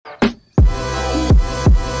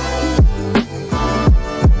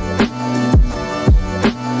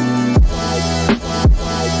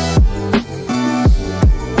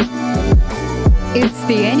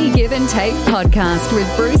and Take podcast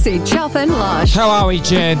with Brucey, Chuff and Lush. How are we,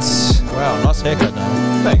 gents? Wow, nice haircut,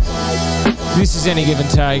 Nathan. Thanks. This is Any Give and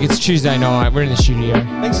Take. It's Tuesday night. We're in the studio.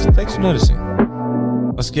 Thanks for noticing.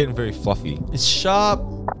 It's getting very fluffy. It's sharp.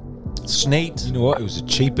 It's neat. You know what? It was the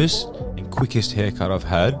cheapest and quickest haircut I've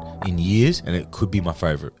had in years, and it could be my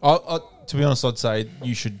favourite. To be honest, I'd say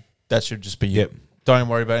that should just be you. Yep. Don't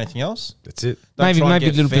worry about anything else. That's it. Don't try and maybe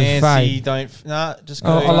get a little bit of fade. Just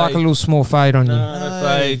go. I like a little small fade on you. No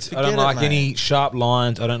fades. I don't forget like it, any sharp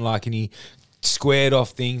lines. I don't like any squared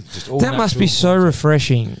off things. Just all That must be so natural.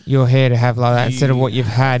 refreshing, your hair to have like that, instead of what you've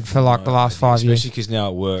had for like the last 5 years. Especially because now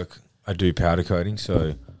at work, I do powder coating,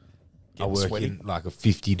 so I work sweaty. in like a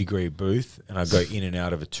 50-degree booth, and I go in and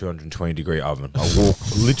out of a 220-degree oven. I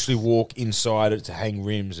literally walk inside it to hang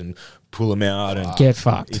rims and pull them out, and Get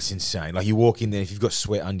fucked. it's insane. Like you walk in there, if you've got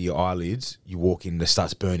sweat under your eyelids, you walk in, it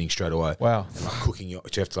starts burning straight away. Wow. And like cooking, you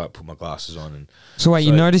have to like put my glasses on. And So wait,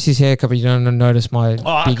 you notice his haircut, but you don't notice my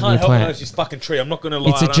I big can't new help plant. notice this fucking tree. I'm not going to lie.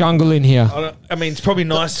 It's a jungle in here. I mean, it's probably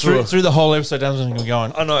nice Through the whole episode, Dan's going to be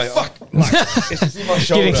going. I know. Fuck. Like, it's just in my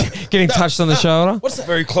shoulder. Getting touched on the shoulder. What's that?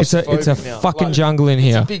 Very It's claustrophobic a now. fucking Like, jungle in It's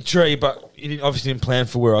here. a big tree, but you obviously didn't plan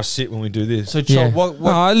for where I sit when we do this. So, Yeah. Chop,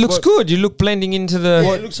 It looks good. You look blending into the.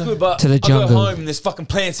 Well, it looks good, but to the I jungle. go home and there's fucking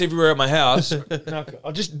plants everywhere at my house.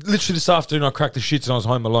 I just literally this afternoon I cracked the shits and I was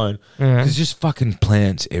home alone. Yeah. There's just fucking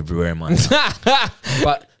plants everywhere in my house.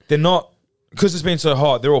 But they're not, because it's been so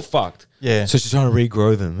hot, they're all fucked. Yeah. So she's trying to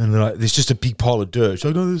regrow them, and they're like, there's just a big pile of dirt. She's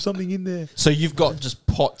like, no, there's something in there. So you've got just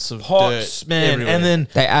pots of Pots, dirt man, everywhere. and then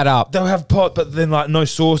They add up. they'll have pot, but then like no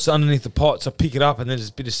sauce underneath the pots. I pick it up and then there's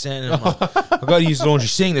a bit of sand. And I'm like, I've got to use the laundry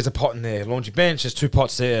sink. There's a pot in there. Laundry bench. There's 2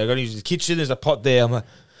 pots there. I've got to use the kitchen. There's a pot there. I'm like,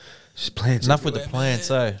 just plants. enough with the everywhere,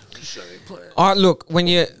 plants, eh? Look,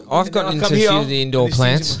 I've gotten into a few of the indoor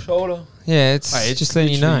plants. Yeah, it's Hey, just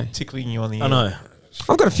letting you know. literally tickling you on the ear. I know.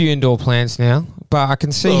 I've got a few indoor plants now, but I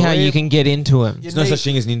can see Well, how yeah. you can get into them. There's no such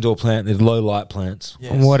thing as an indoor plant. There's low light plants.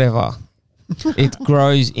 Yes. Whatever. It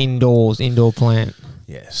grows indoors, indoor plant.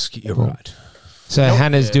 Yes, you're Cool. right. So Nope.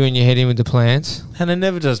 Hannah's Yeah. doing your head in with the plants. Hannah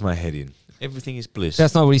never does my head in. Everything is bliss.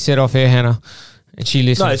 That's not what he said off air, Hannah. And she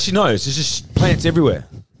listens. No, she knows. There's just plants everywhere.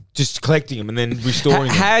 Just collecting them and then restoring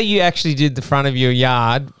them. How you actually did the front of your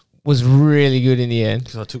yard was really good in the end.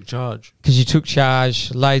 Because I took charge. Because you took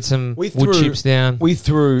charge, laid some wood chips down. We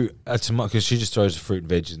threw a tomato, because she just throws the fruit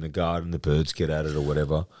and veggies in the garden. The birds get at it or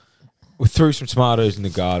whatever. We threw some tomatoes in the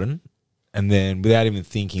garden. And then without even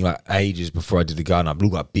thinking, like ages before I did the garden, I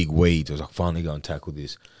looked like big weeds. I was like, finally go and tackle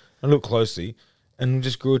this. I looked closely and we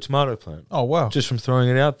just grew a tomato plant. Oh, wow. Just from throwing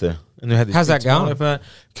it out there. And they had this How's big that going? tomato plant.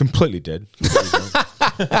 Completely dead.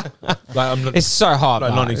 Like, I'm not, It's so hot.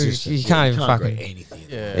 like mate. non-existent. You can't even grow fucking. anything.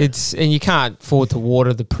 Yeah. And you can't afford to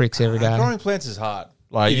water the pricks every day. Growing plants is hard.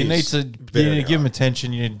 Like It you is need to very give them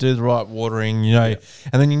attention. You need to do the right watering. And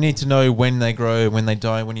then you need to know when they grow, when they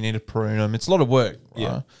don't, when you need to prune them. It's a lot of work.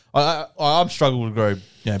 Right? Yeah. I'm struggling to grow.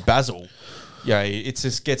 Basil. Yeah, it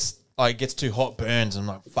just gets it gets too hot, burns. And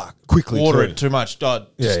I'm like, fuck, Quickly water too. it too much.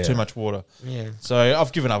 Just too much water. Yeah. So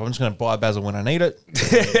I've given up. I'm just going to buy basil when I need it.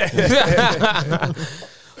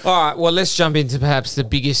 All right, well, let's jump into perhaps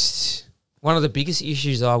one of the biggest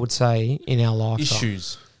issues, I would say, in our lifetime.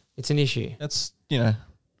 Issues. It's an issue. That's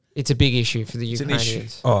It's a big issue for the It's an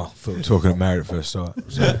Ukrainians. issue. Oh, for talking about Married at First Sight.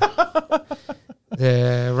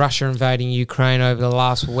 The Russia invading Ukraine over the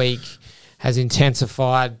last week has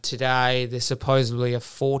intensified today. There's supposedly a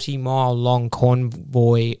 40-mile long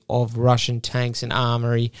convoy of Russian tanks and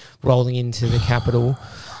armory rolling into the capital.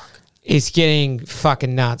 It's getting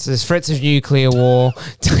fucking nuts. There's threats of nuclear war.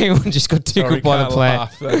 Anyone just got tickled by the plan.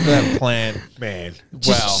 That plan. Man.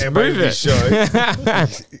 Wow. And move it. Show. Yeah,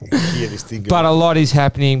 this thing But a lot is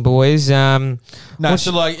happening, boys. No,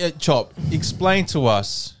 so Chop, explain to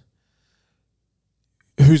us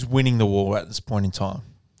who's winning the war at this point in time.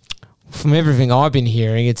 From everything I've been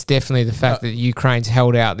hearing, it's definitely the fact that Ukraine's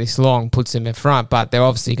held out this long puts them in front, but they're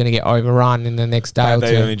obviously going to get overrun in the next day or they've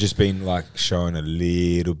two. only just been like showing a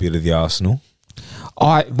little bit of the arsenal.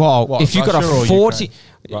 If you've got Russia or a 40...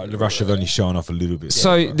 Right, Russia have only shown off a little bit.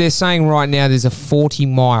 So they're saying right now there's a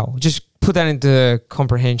 40-mile... Just put that into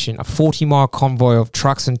comprehension. A 40-mile convoy of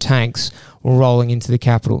trucks and tanks rolling into the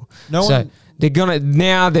capital.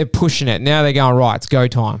 They're pushing it. Now they're going, right, it's go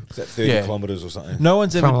time. Is that 30 kilometres or something? No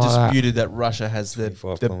one's ever Something like disputed that Russia has the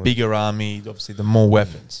 25 kilometres. bigger army, obviously the more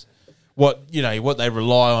weapons. What they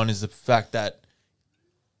rely on is the fact that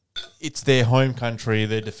it's their home country,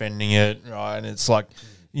 they're defending it, right? And it's like,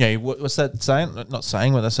 what's that saying? Not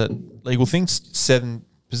saying, but that's a legal thing.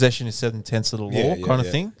 Possession is 7/10 of the law, kind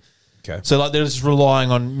of thing. Okay. So like they're just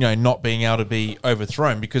relying on not being able to be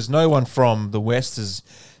overthrown because no one from the West has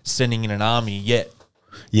sending in an army yet.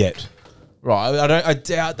 Right, I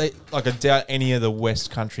doubt any of the West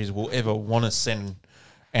countries will ever want to send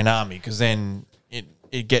an army because then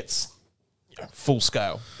it gets full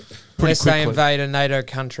scale pretty Unless they quickly. invade a NATO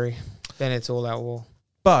country, then it's all out war.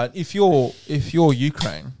 But if you're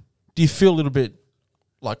Ukraine, do you feel a little bit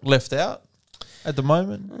like left out at the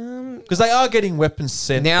moment? Because they are getting weapons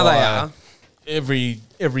sent. Now by they are.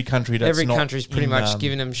 Every country. That's Every not country's pretty in, much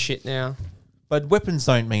giving them shit now. But weapons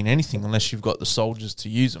don't mean anything unless you've got the soldiers to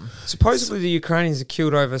use them. Supposedly the Ukrainians have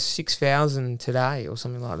killed over 6,000 today or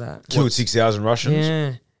something like that. Killed 6,000 Russians.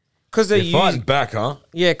 Yeah. Because they're They're fighting back, huh?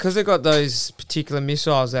 Yeah, because they've got those particular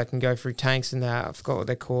missiles that can go through tanks and that. I forgot what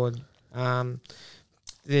they're called.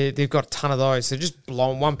 They've got a ton of those. They're just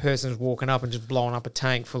blowing. One person's walking up and just blowing up a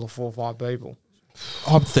tank full of 4 or 5 people.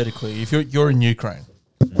 Hypothetically, if you're in Ukraine,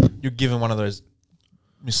 you're given one of those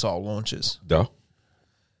missile launchers. Duh.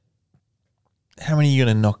 How many are you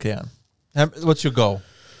going to knock down? What's your goal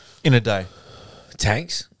in a day?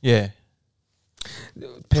 Tanks? Yeah.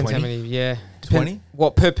 Depends 20? how many, yeah. 20?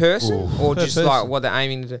 What, per person? Ooh. Or Per just person. like what they're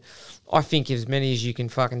aiming to do? I think as many as you can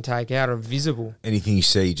fucking take out are visible. Anything you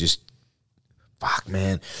see, just fuck,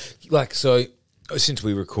 man. Like, so since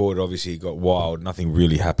we recorded, obviously it got wild. Nothing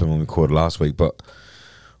really happened when we recorded last week, but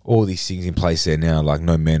all these things in place there now, like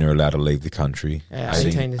no men are allowed to leave the country. Yeah,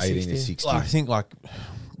 18 to 60. I think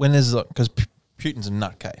when there's because Putin's a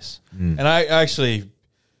nutcase, and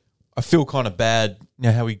I feel kind of bad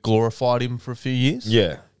how we glorified him for a few years.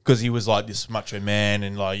 Yeah. Because he was like this macho man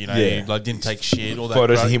and he didn't take shit. All that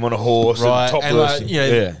Photos of great- him on a horse, right? and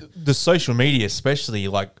And topless. the social media especially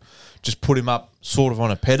just put him up sort of on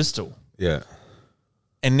a pedestal. Yeah.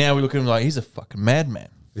 And now we look at him like he's a fucking madman.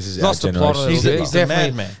 This is Lost our the plot a generation. little bit. He's He's a definitely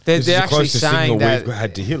madman. They're, This is they're the actually closest saying thing that. we've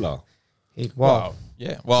had to Hitler. Wow.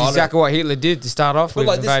 Yeah. Well, Exactly what Hitler did to start off with,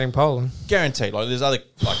 invading Poland. guaranteed. There's other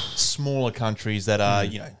smaller countries that are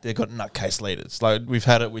they've got nutcase leaders. Like we've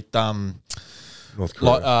had it with North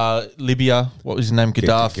Korea. Libya. What was his name?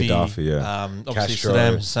 Gaddafi. Gaddafi, yeah. Obviously Castro.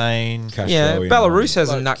 Saddam Hussein. Castro Yeah, in, Belarus has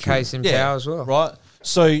a like, nutcase in power as well. Right.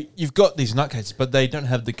 So you've got these nutcases, but they don't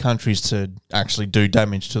have the countries to actually do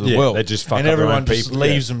damage to the Yeah, world. they just fuck and up their everyone own just people,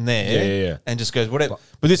 leaves yeah. them there, Yeah. and just goes whatever.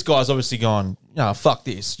 But this guy's obviously gone. No, fuck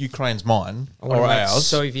this. Ukraine's mine I want or to make ours.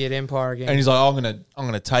 Soviet Empire again. And he's like, I'm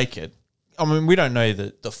gonna take it. I mean, we don't know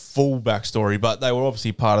the full backstory, but they were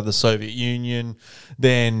obviously part of the Soviet Union.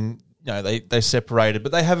 Then they separated,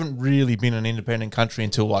 but they haven't really been an independent country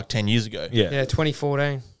until 10 years ago. Yeah. Yeah,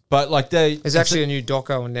 2014. But There's actually a new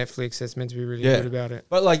doco on Netflix that's meant to be really good about it.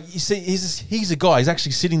 But you see, he's a guy. He's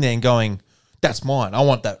actually sitting there and going, "That's mine. I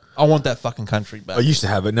want that. I want that fucking country back." I used to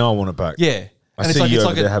have it. Now I want it back. Yeah. I And see you it's over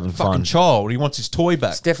like there a having fucking fun. child. He wants his toy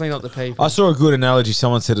back. It's definitely not the people. I saw a good analogy.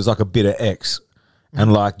 Someone said it's like a bit of ex.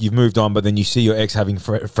 And you've moved on, but then you see your ex having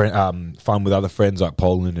fun with other friends like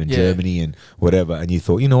Poland and Germany and whatever, and you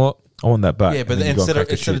thought, you know what, I want that back. Yeah, but And then then you go and instead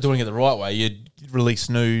crack the of doing it the right way, you release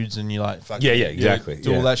nudes and you fuck Yeah, exactly.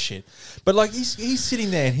 do all that shit. But he's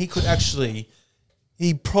sitting there and he could actually,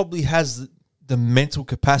 he probably has the mental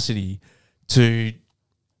capacity to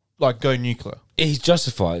go nuclear. He's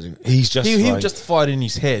justifying. He'll justify it in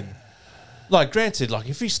his head. Granted,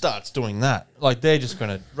 if he starts doing that, they're just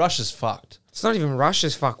gonna Russia's fucked. It's not even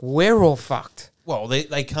Russia's fuck. We're all fucked. Well,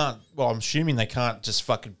 they can't. Well, I'm assuming they can't just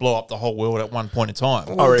fucking blow up the whole world at one point in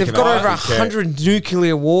time. Well, they've got over 100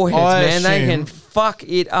 nuclear warheads, man. They assume- can fuck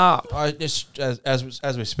it up. I just as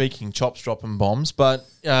we're speaking, Chop's dropping bombs, but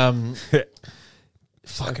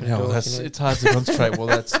fucking hell, it's hard to concentrate while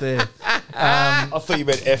that's there. I thought you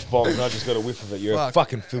meant F bombs, and I just got a whiff of it. You're a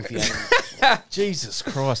fucking filthy animal. Jesus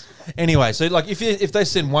Christ. Anyway, so if they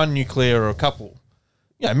send one nuclear or a couple,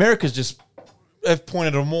 America's just have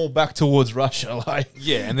pointed them all back towards Russia.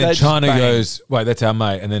 And then China goes, wait, that's our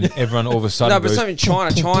mate, and then everyone all of a sudden No, but goes, it's not even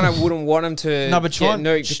China. China wouldn't want them to but get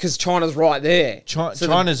nuked because China's right there.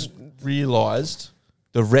 China's realised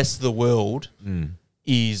the rest of the world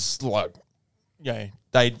is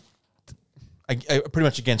they are pretty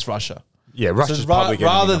much against Russia. yeah, Russia's So probably gonna be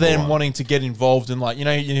rather number than one. wanting to get involved in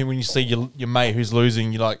when you see your mate who's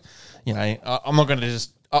losing, you're I'm not going to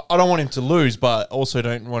just. I don't want him to lose, but I also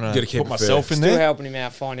don't want gotta to keep put it myself fair. in Still there. helping him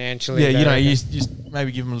out financially. Yeah, you just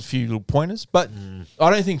maybe give him a few little pointers, but I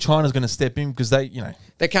don't think China's going to step in because they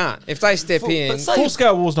can't. If they step in, full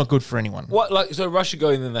scale war's not good for anyone. What, so Russia go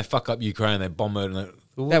in and they fuck up Ukraine, they bomb it, and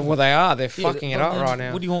they are. They're fucking it up right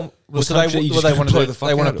now. What do you want? Well, so they want to do.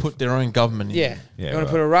 They want to put their own government in. Yeah, Yeah, they want right. to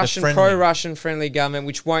put a Russian, friendly. pro-Russian friendly government,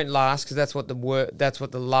 which won't last because that's what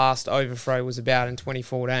the last overthrow was about in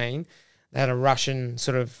 2014. They had a Russian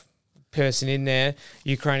sort of person in there.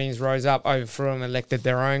 Ukrainians rose up, overthrew him, elected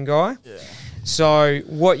their own guy. Yeah. So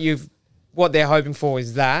what they're hoping for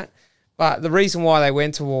is that. But the reason why they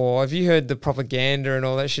went to war, have you heard the propaganda and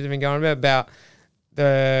all that shit they've been going about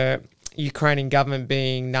the Ukrainian government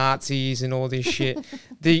being Nazis and all this shit?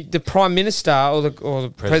 The prime minister or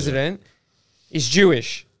the president is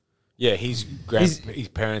Jewish. Yeah, his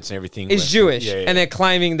parents and everything is Jewish, and they're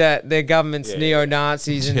claiming that their government's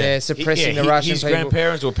neo-Nazis and they're suppressing the Russian his people. His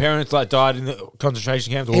grandparents or parents like died in the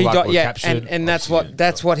concentration camps, or were captured. And that's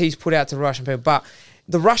what he's put out to the Russian people. But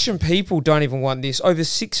the Russian people don't even want this. Over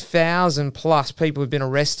 6,000 plus people have been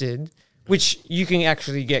arrested, which you can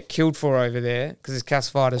actually get killed for over there because it's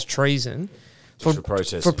classified as treason for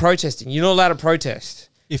protesting. For protesting, you're not allowed to protest.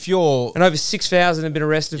 And over 6,000 have been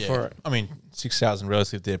arrested for it. I mean, 6,000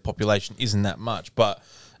 relative to their population isn't that much, but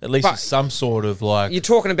at least it's some sort of like... You're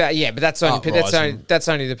talking about, but that's only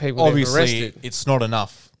the people that have arrested. Obviously, it's not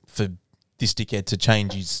enough for this dickhead to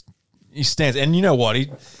change his stance. And you know what?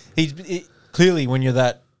 He clearly, when you're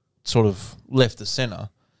that sort of left of centre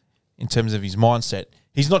in terms of his mindset,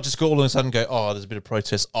 he's not just all of a sudden go, there's a bit of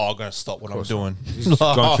protest. I'm going to stop what I'm doing. He's just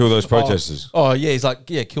going to kill those protesters. He's like,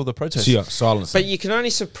 kill the protesters. Silence. But you can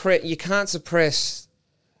only you can't suppress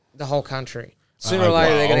the whole country. Sooner or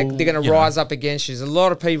later, they're going to rise up against you. There's a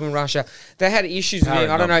lot of people in Russia. They had issues with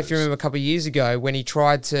him. I don't know if you remember a couple of years ago when he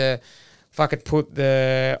tried to fucking put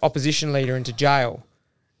the opposition leader into jail.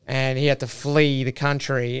 And he had to flee the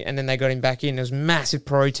country, and then they got him back in. There was massive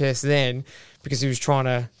protests then because he was trying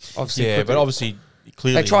to obviously...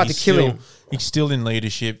 Clearly, they tried to kill him. He's still in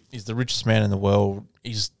leadership. He's the richest man in the world.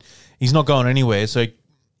 He's not going anywhere. So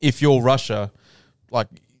if you're Russia, like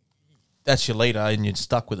that's your leader and you're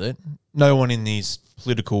stuck with it, no one in these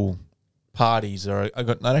political parties or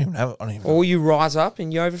you rise up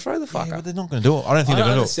and you overthrow the fucker. But they're not going to do it. I don't think they're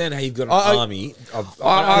going to do it. I understand how you've got an army.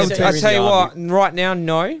 I tell you what, right now,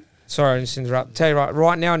 no. Sorry, I just interrupt. Tell you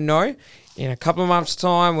right now, no. In a couple of months'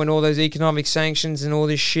 time, when all those economic sanctions and all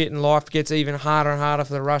this shit and life gets even harder and harder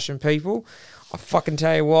for the Russian people, I fucking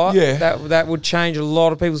tell you what, that would change a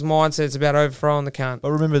lot of people's mindsets about overthrowing the cunt.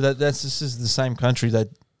 But remember that this is the same country that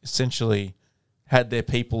essentially had their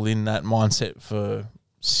people in that mindset for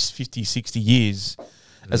 50, 60 years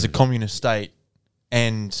as a communist state,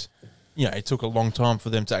 and it took a long time for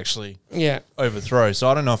them to actually overthrow. So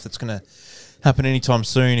I don't know if it's going to happen anytime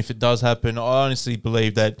soon. If it does happen, I honestly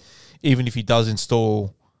believe that even if he does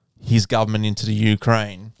install his government into the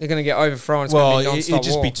Ukraine, they're going to get overthrown. It's going to be it'd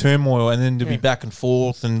just be turmoil, and then to be back and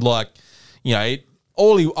forth, and I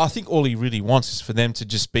think all he really wants is for them to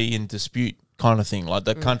just be in dispute, kind of thing, like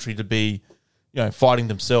the country to be, fighting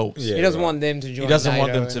themselves. Yeah, he doesn't want them to join. He doesn't NATO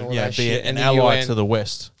want them to, be an ally to the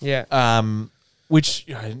West. Yeah. Which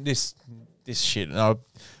this shit,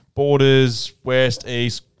 borders, West,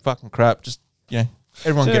 East, fucking crap. Just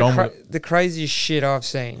everyone get on with it. The craziest shit I've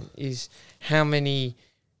seen is how many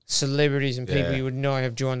celebrities and people you would know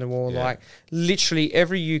have joined the war. Yeah. Like literally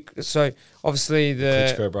every so obviously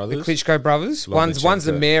the Klitschko brothers. One's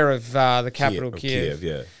the mayor of the capital Kiev.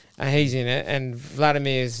 Yeah. And he's in it. And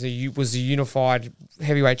Vladimir was the unified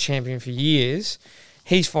heavyweight champion for years.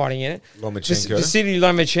 He's fighting in it. Lomachenko. Vasily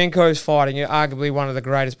Lomachenko is fighting it, arguably one of the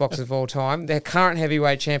greatest boxers of all time. Their current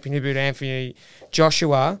heavyweight champion, who beat Anthony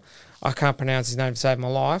Joshua, I can't pronounce his name to save my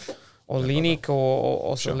life, or Linik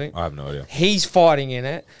or something. I have no idea. He's fighting in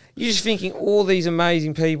it. You're just thinking all these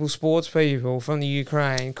amazing people, sports people from the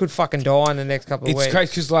Ukraine, could fucking die in the next couple of weeks. It's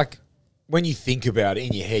crazy because, when you think about it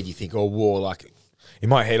in your head, you think, war, in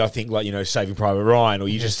my head, I think Saving Private Ryan, or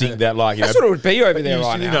you just think that that's what it would be over there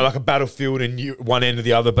right now. Like a battlefield and one end or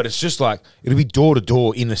the other, but it's just it'll be door to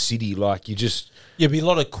door in the city. It'd be a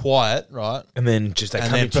lot of quiet, right? And then they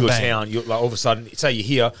come into your town. You're all of a sudden, say you're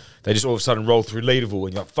here, they just all of a sudden roll through Leaderville,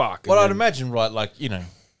 and you're like, fuck. Well, I'd imagine, right?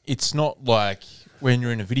 It's not like when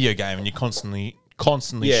you're in a video game and you're constantly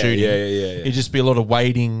shooting. Yeah. It'd just be a lot of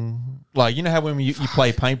waiting. How when you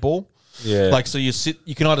play paintball? Yeah. So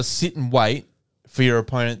you can either sit and wait for your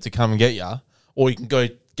opponent to come and get you, or you can go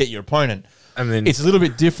get your opponent. And then it's a little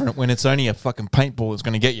bit different when it's only a fucking paintball that's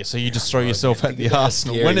going to get you. So you just throw yourself at the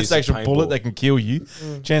arsenal. When it's actual bullet that can kill you,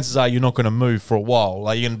 chances are you're not going to move for a while.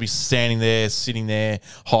 You're going to be standing there, sitting there,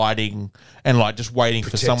 hiding, and just waiting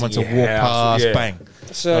for someone to walk past. Bang.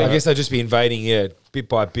 So I guess they'll just be invading, bit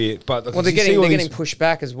by bit. But they're getting pushed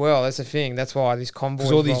back as well. That's the thing. That's why these convoys.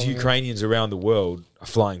 Because all these Ukrainians around the world are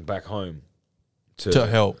flying back home to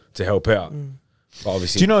help out.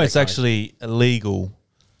 Obviously, do you know it's actually illegal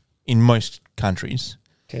in most countries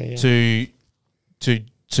to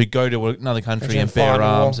go to another country and bear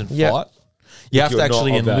arms and fight? You have to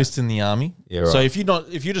actually enlist in the army. Yeah, right. So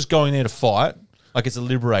if you're just going there to fight, Like it's a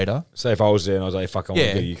liberator. Say if I was there and I was like, fuck, I want to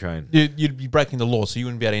Yeah. go to Ukraine. You'd be breaking the law, so you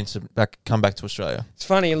wouldn't be able to come back to Australia. It's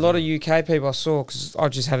funny, a lot of UK people I saw, because I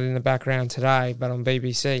just had it in the background today, but on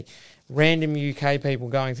BBC, random UK people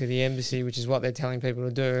going to the embassy, which is what they're telling people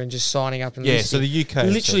to do, and just signing up and Yeah, so the UK...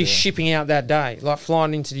 literally shipping out that day, like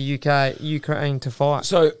flying into the Ukraine to fight.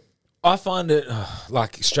 So I find it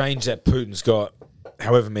like strange that Putin's got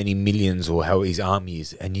however many millions or how his army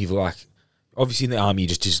is, and you've like, obviously in the army you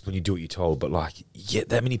just when you do what you're told, but like you get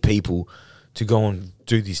that many people to go and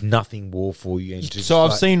do this nothing war for you. And just, so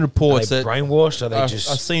I've seen reports are they that brainwashed. Are they I've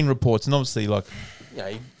just? I've seen reports, and obviously, like,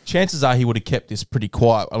 chances are he would have kept this pretty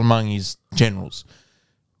quiet among his generals.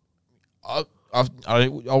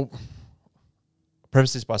 I'll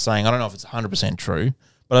preface this by saying I don't know if it's 100% true,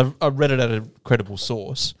 but I've read it at a credible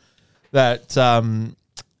source that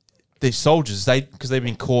these soldiers, because they've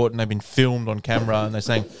been caught and they've been filmed on camera, and they're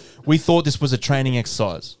saying, we thought this was a training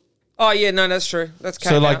exercise. Oh, yeah, no, that's true. That's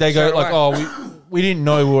So, like, they go, like, we didn't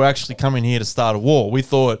know we were actually coming here to start a war. We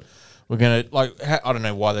thought we're going to, like, I don't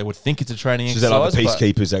know why they would think it's a training exercise. Is that like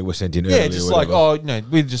the peacekeepers they were sent in earlier? Yeah, just like,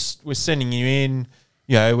 we're sending you in.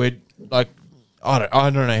 We're like, I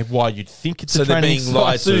don't know why you'd think it's So a they're training being exercise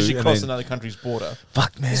lied as soon as to you and cross then- another country's border.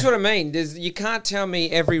 Fuck, man. This is what I mean. You can't tell me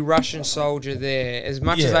every Russian soldier there, as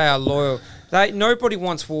much as Yeah. they are loyal, nobody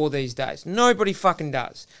wants war these days. Nobody fucking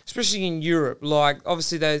does, especially in Europe. Like,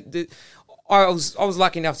 obviously, I was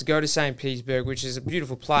lucky enough to go to St. Petersburg, which is a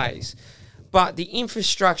beautiful place, but the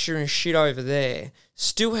infrastructure and shit over there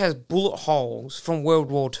still has bullet holes from World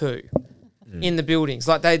War II. In the buildings,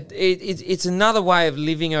 like it's another way of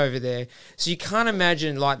living over there. So you can't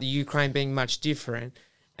imagine like the Ukraine being much different.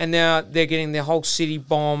 And now they're getting their whole city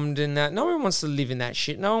bombed, and that no one wants to live in that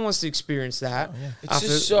shit. No one wants to experience that. It's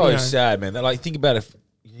just so sad, man. Like, think about if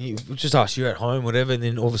you just ask you're at home, whatever, and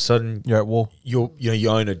then all of a sudden You're at war. you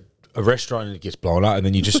own a restaurant and it gets blown up, and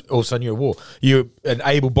then you just all of a sudden you're at war. You're an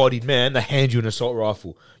able-bodied man. They hand you an assault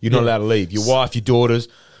rifle. You're not allowed to leave. Your wife, your daughters,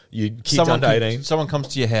 your kids under 18. Someone comes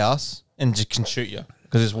to your house and just can shoot you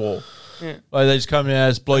because there's war. Yeah. Like they just come in,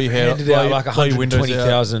 just blow your head, Handed out like blow your windows out.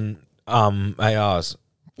 120,000 ARs,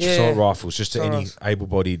 assault rifles, just to any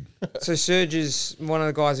able-bodied. So Serge is one of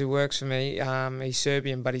the guys who works for me. He's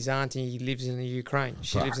Serbian, but his auntie lives in the Ukraine.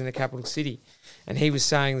 She lives in the capital city. And he was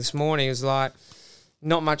saying this morning, it was like,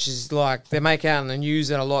 not much is like, they make out in the news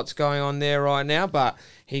that a lot's going on there right now, but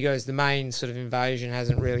he goes, the main sort of invasion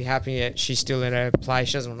hasn't really happened yet. She's still in her place.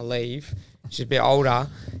 She doesn't want to leave. She's a bit older.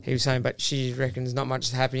 He was saying, but she reckons not much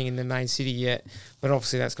is happening in the main city yet. But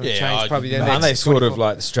obviously that's going to change probably the next Aren't they sort 24 of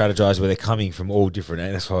like strategize where they're coming from all different?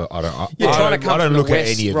 And that's why I don't. They're trying to come from the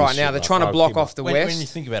west any of right this now. shit. They're trying to block off the When west. you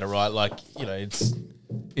think about it, right, like,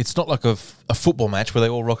 it's not like a football match where they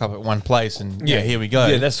all rock up at one place and here we go.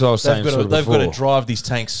 Yeah, that's what I was saying. They've got to before. drive these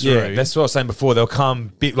tanks through. Yeah, that's what I was saying before. They'll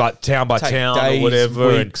come bit like town by Take town days, or whatever,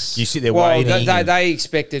 weeks. and you sit there Well, waiting. they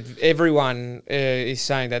expected, everyone is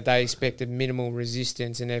saying that they expected minimal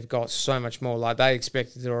resistance, and they've got so much more. Like, they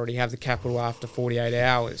expected to already have the capital after 48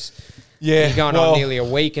 hours. Yeah, You're going on nearly a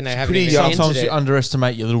week, and they haven't even Sometimes entered you it.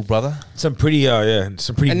 underestimate your little brother. some pretty And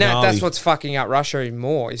gnarly. that's what's fucking up Russia even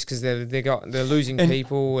more, is because they're losing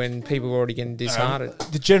people, and people are already getting disheartened.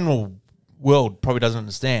 The general world probably doesn't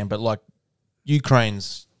understand, but like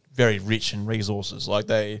Ukraine's very rich in resources.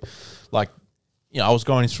 Like I was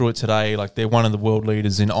going through it today. Like they're one of the world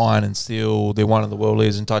leaders in iron and steel. They're one of the world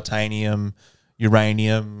leaders in titanium,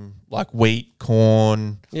 uranium, like wheat,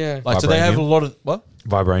 corn. Yeah. Like so they have a lot of what?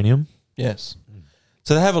 vibranium. Yes.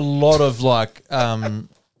 So they have a lot of like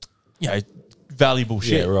valuable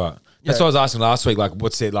shit. Yeah, right. That's what I was asking last week. Like,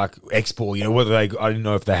 what's their like export? Whether they, I didn't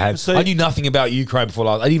know if they had. So- I knew nothing about Ukraine before.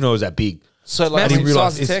 I didn't even know it was that big. So I like didn't I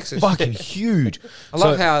realise didn't size realize of It's Texas. fucking huge. I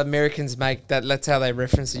love how Americans make that. That's how they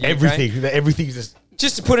reference the Ukraine. Everything's just.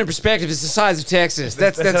 Just to put in perspective, it's the size of Texas.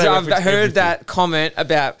 That's how they I've reference heard everything. that comment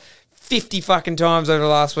about 50 fucking times over the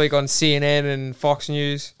last week on CNN and Fox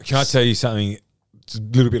News. Can I tell you something? It's a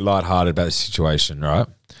little bit lighthearted about the situation, right?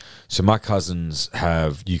 So my cousins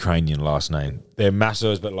have Ukrainian last name. They're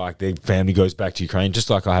Massos, but like their family goes back to Ukraine, just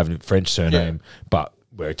like I have a French surname, but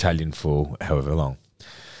we're Italian for however long.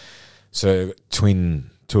 So two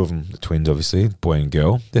of them, the twins, obviously, boy and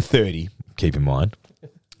girl. They're 30, keep in mind.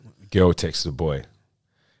 Girl texts the boy,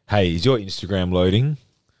 "Hey, is your Instagram loading?"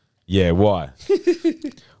 "Yeah, why?"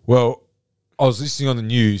 "Well, I was listening on the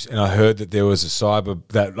news and I heard that there was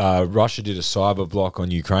Russia did a cyber block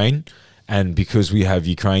on Ukraine, and because I have a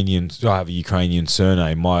Ukrainian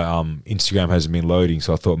surname, my Instagram hasn't been loading,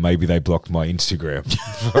 so I thought maybe they blocked my Instagram."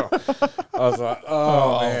 I was like,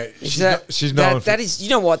 oh man, she's known. That is, you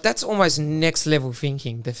know what? That's almost next level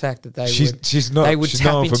thinking. The fact that she's known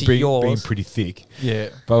for being pretty thick. Yeah,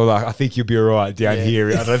 but like, I think you'll be alright down here.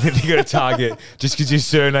 I don't think you're gonna target just because your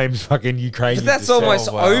surname's fucking Ukrainian. But that's almost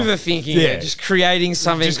overthinking it. Just creating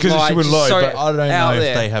something just because like she would lie. so but I don't know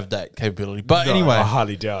there. if they have that capability. But No, anyway, I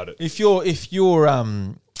highly doubt it. if you're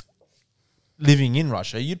living in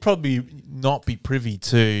Russia, you'd probably not be privy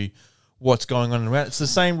to what's going on around. It's the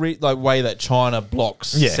same way that China blocks,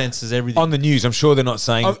 censors everything. On the news, I'm sure they're not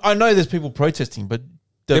saying... I know there's people protesting, but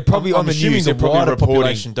they're probably on the news. They're probably wider reporting.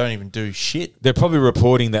 Population don't even do shit. They're probably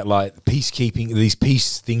reporting that like peacekeeping, these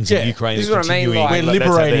peace things in Ukraine this is is what I mean, continuing. like- We're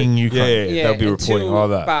liberating Ukraine. Yeah, they'll be reporting all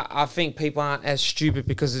that. But I think people aren't as stupid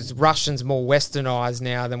because it's Russians more westernized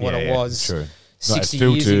now than what it was. True. 60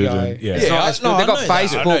 years ago. And, It's not as no, they've got I know that.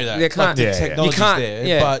 Facebook. I know that. They can't. Like, technology's you can't.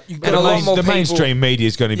 there, but you've got and a lot more the people, mainstream media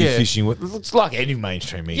is going to be Yeah. fishing with. It's like any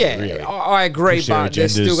mainstream media, Yeah, really. I agree, Push their but they're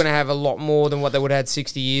still agendas. going to have a lot more than what they would have had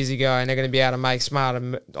 60 years ago, and they're going to be able to make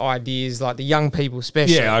smarter ideas, like the young people,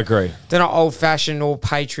 especially. Yeah, I agree. They're not old-fashioned or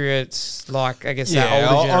patriots like I guess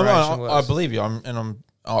that older generation was. I believe you.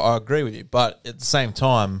 I agree with you, but at the same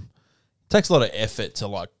time, it takes a lot of effort to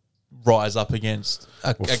like rise up against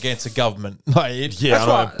a government. Like, Yeah, I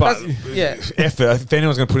know, but effort. If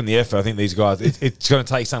anyone's going to put in the effort, I think these guys, it's going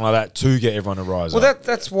to take something like that to get everyone to rise up.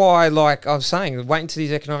 That's why, like I was saying, wait until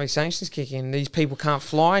these economic sanctions kick in. These people can't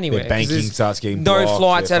fly anywhere. Their banking starts getting no blocked,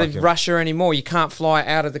 flights out of fucking- Russia anymore. You can't fly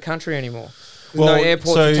out of the country anymore. There's Well, no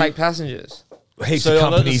airports so- to take passengers. Heaps So of a lot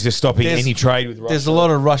of companies are stopping there's- any trade with Russia. There's a lot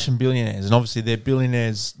of Russian billionaires, and obviously they're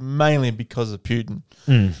billionaires mainly because of Putin.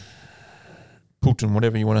 Putin,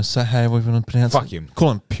 whatever you want to say, however you want to pronounce Fuck it. him. Call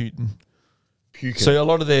him Putin. So a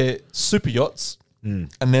lot of their super yachts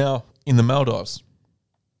are now in the Maldives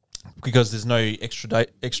because there's no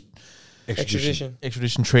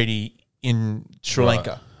extradition treaty in Sri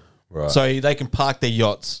Lanka. Right. So they can park their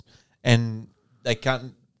yachts, and they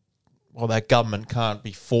can't. Well, that government can't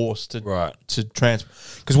be forced to transfer,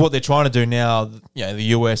 because what they're trying to do now, the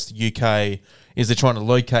US, the UK, is they're trying to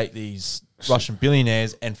locate these Russian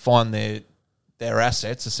billionaires and find their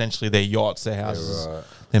assets, essentially their yachts, their houses,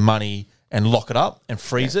 their money, and lock it up and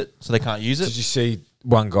freeze it so they can't use it. Did you see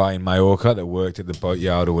one guy in Mallorca that worked at the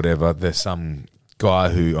boatyard or whatever? There's some guy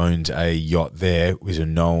who owns a yacht there.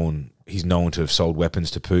 He's known to have sold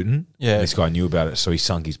weapons to Putin. Yeah. This guy knew about it, so he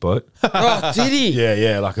sunk his boat. Oh, did he?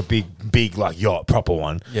 Yeah, like a big like yacht, proper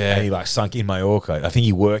one. Yeah. And he like sunk in Mallorca. I think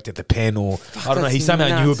he worked at the pen or I don't know. He that's somehow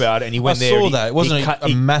nuts. knew about it and he went I there. saw and that. It wasn't a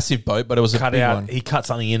he massive boat, but it was a cut big out. one. He cut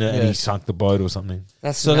something in it and he sunk the boat or something.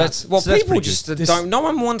 That's that's well, pretty people good. just don't. No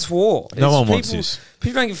one wants war. No one wants this.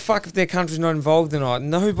 People don't give a fuck if their country's not involved or not.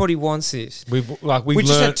 Nobody wants this. We We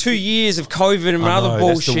just had 2 years of COVID and I other know,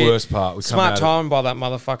 bullshit. that's the worst part. We come Smart out of- time by that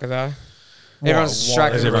motherfucker though. Everyone's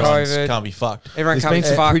distracted with Everyone COVID. can't be fucked. Everyone There's can't been be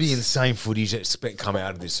some fucked. pretty insane footage that's come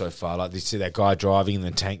out of this so far. Like this, that guy driving and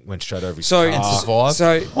the tank went straight over his So, car. survived.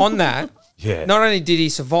 so on that, Yeah. not only did he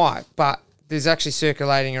survive, but there's actually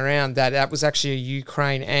circulating around that was actually a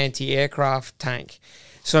Ukraine anti-aircraft tank.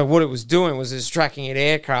 So what it was doing was it was tracking an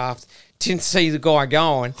aircraft, didn't see the guy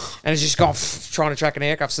going, and it's just gone trying to track an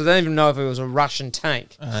aircraft. So they don't even know if it was a Russian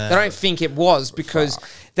tank. They don't think it was because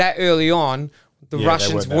that early on, the Yeah, they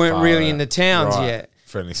Russians weren't that weren't far really out. in the towns Right. yet.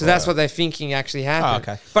 Friendly So that's fire. what they're thinking actually happened.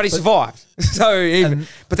 Oh, okay. But he survived.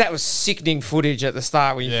 But that was sickening footage at the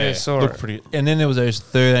start when you first saw Looked it. pretty. And then there was those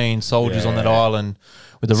 13 soldiers on that Yeah. island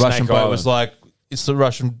with the Snake Russian boat. It was Island. like, it's the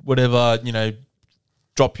Russian whatever,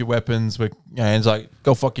 drop your weapons. And it's like,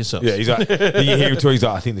 go fuck yourselves. Yeah, he's like, you hear him talk, he's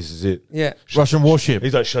like, I think this is it. Yeah. Russian warship.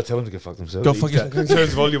 He's like, should I tell him to go fuck themselves? Go fuck yourself. Turns the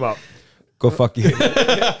volume up. Go fuck you.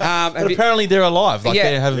 But apparently they're alive. Like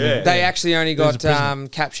Yeah. they haven't been, They actually only There's a got prison.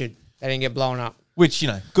 captured. They didn't get blown up. Which,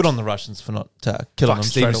 good on the Russians for not killing them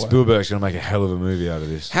Steven straight away. Spielberg's going to make a hell of a movie out of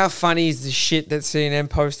this. How funny is the shit that CNN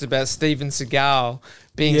posted about Steven Seagal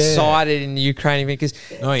being Yeah. cited in the Ukraine? Because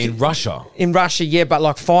No, in Russia. in Russia, yeah, but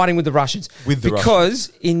like fighting with the Russians. With the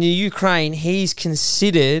because in the Ukraine, he's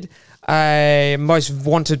considered a most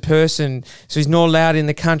wanted person. So he's not allowed in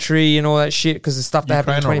the country and all that shit because the stuff that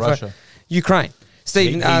happened in Ukraine or 24. Russia?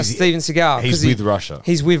 Steven Steven Seagal. He's 'cause with Russia.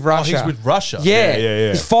 He's with Russia. He's with Russia. Yeah. Yeah.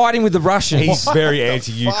 He's fighting with the Russians. He's very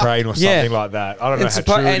anti-Ukraine or Yeah. something like that. I don't know It's how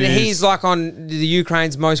suppo- true and it is. he's like on the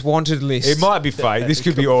Ukraine's most wanted list. It might be fake. This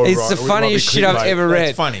could be all right. It's the It might be funniest shit I've clickbait. ever read.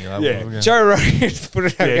 It's funny. Like, Yeah. Joe Rogan put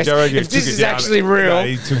it out. Yeah, Goes, Joe Rogan if this took it is down. actually real, No,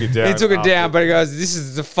 he took it down He took it down, after. but he goes, "This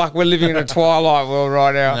is the fuck. We're living in a twilight world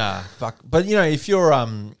right now." Nah, fuck. But if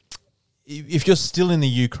you're still in the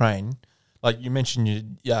Ukraine, like you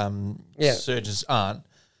mentioned, your surges aren't.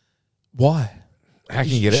 Why? How can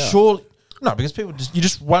you get out? Surely, No, because people you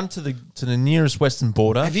just run to the nearest western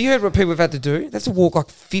border. Have you heard what people have had to do? They have to walk like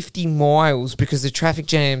 50 miles because the traffic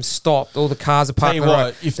jam stopped. All the cars are parked. Tell you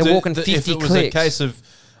what, if they're walking 50 if it was clicks. a case of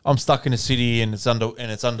I'm stuck in a city and it's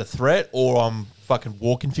under threat, or I'm fucking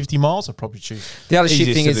walking 50 miles, I'd probably choose. The other shit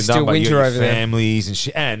Easier thing said is than it's done, still but you got winter your over there. families and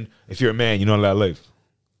shit. And if you're a man, you're not allowed to leave.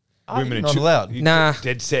 You're not allowed. You're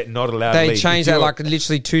dead set, not allowed to They leave. changed If that you're- like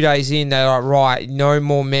literally 2 days in. They're like, right, no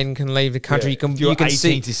more men can leave the country. yeah, if you're You can 18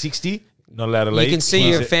 see to 60, not allowed to leave. you can see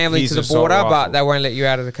your family to the border, but they won't let you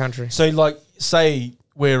out of the country. So, like, say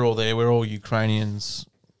we're all there, we're all Ukrainians,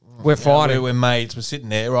 We're fighting. we're mates, we're sitting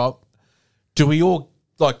there, right? Do we all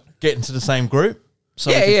like get into the same group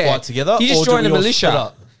so we can fight together? You just or do join we a all split militia.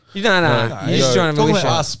 up? You no. You just join a Talking militia.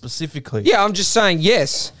 about us specifically. Yeah, I'm just saying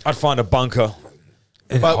yes. I'd find a bunker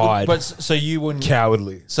and hide. But so you wouldn't.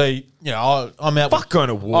 Cowardly. So I'm out. Fuck going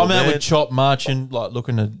to war, I'm out man. with Chop marching, like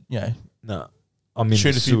looking to No. I'm in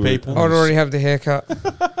shoot the a few sewer. people. I'd already have the haircut.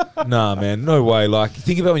 Nah, man, no way. Like,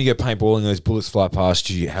 think about when you go paintballing and those bullets fly past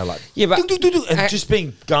you. How like, Yeah, but and just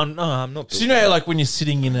being gun. No, I'm not. So you know, like when you're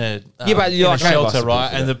sitting in a but you're in a like shelter, busted right,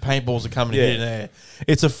 for and that. the paintballs are coming Yeah. in there.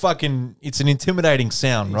 It's an intimidating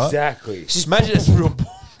sound, right? Exactly. Just imagine it's real.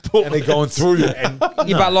 And they're going through you. And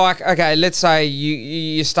Yeah, but like, okay, let's say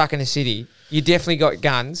you're stuck in a city. You definitely got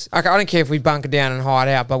guns. Okay, I don't care if we bunker down and hide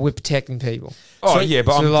out, but we're protecting people. oh yeah,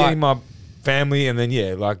 but so I'm like- getting my family, and then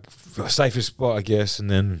like safest spot, I guess, and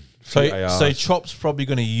then So Chop's probably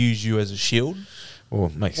going to use you as a shield.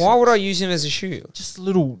 makes Why sense. would I use him as a shield? Just a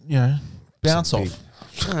little, bounce Some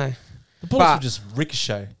off. No. The bullets But- will just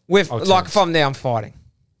ricochet. With I'll like, tell if I'm there, I'm fighting.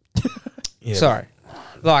 Yeah, Sorry,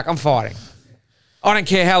 like I'm fighting. I don't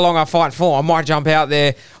care how long I fight for. I might jump out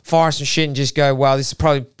there, fire some shit, and just go, "Well, this is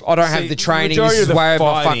probably. I don't have the training. majority This is of the way over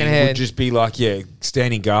my fighting fucking head." Would just be like,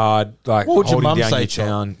 standing guard, like What would your holding mum down say, your Chop?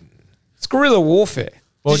 town. It's guerrilla warfare.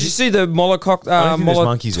 Did you see the Molotov? I don't think there's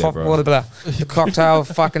monkeys there, bro. The cocktail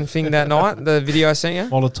fucking thing that night. The video I sent you.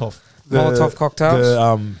 Molotov. Molotov cocktails.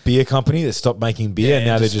 The beer company that stopped making beer, Yeah,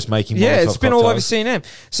 now they're just making Molotov Yeah, it's been all over cocktails. CNN.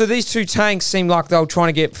 So these two tanks seemed like they were trying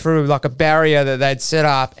to get through like a barrier that they'd set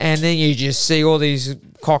up, and then you just see all these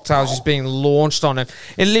cocktails just being launched on them.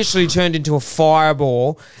 It literally turned into a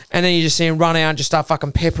fireball, and then you just see them run out and just start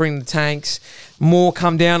fucking peppering the tanks. More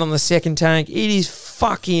come down on the second tank. It is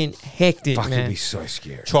fucking hectic, Fuck, it'd man. be so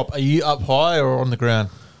scary. Chop, are you up high or on the ground?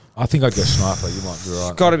 I think I'd go sniper. You might be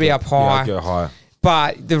right. Gotta be up high. Yeah, I'd go higher.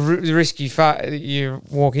 But the risk you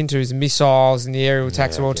walk into is the missiles and the aerial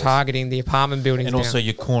attacks Yeah, are I all guess. targeting the apartment buildings. And now. also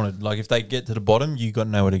you're cornered. Like if they get to the bottom, you got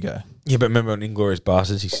nowhere to go. Yeah, but remember on Inglourious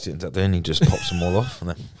Bastards, he stands up there and he just pops them all off.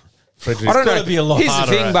 And then I don't gotta know. be a lot Here's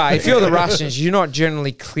harder, the thing, right? but if you're the Russians, you're not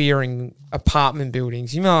generally clearing apartment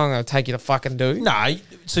buildings. You know what I'm going to take you to fucking do? Nah,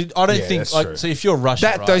 so I don't Yeah, think that's like true. so if you're Russia,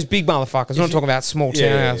 That right, those big motherfuckers. We're not you- talking about small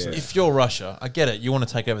Yeah, townhouses. yeah. if you're Russia, I get it. You want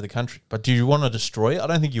to take over the country, but do you want to destroy it? I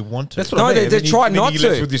don't think you want to. That's what No, I mean. they And then try and then not you to.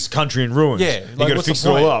 left with this country in ruins. Yeah, you like, got to what's fix the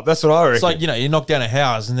it all point? up. That's what I reckon. It's like you knock down a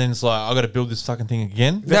house and then it's like I got to build this fucking thing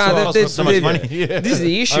again. No, That's why it costs so much this- money. Yeah. This is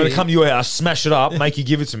the I'm issue. going to come to your house, smash it up, make you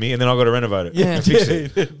give it to me, and then I've got to renovate it. Yeah. Fix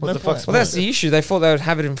it. What the fuck's Well, that's the issue. They thought they would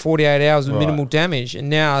have it in 48 hours with Right. minimal damage, and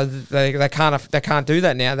now they can't do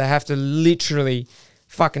that. Now they have to literally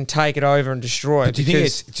fucking take it over and destroy it. Do you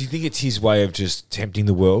think it's his way of just tempting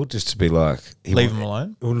the world, just to be like Leave them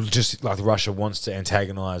alone. Or just like Russia wants to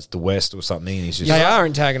antagonize the West or something, and he's just They are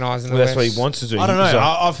antagonising the well, that's what West. he wants to do. I don't know. He's like,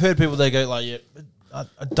 I've heard people they go like, yeah, I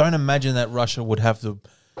don't imagine that Russia would have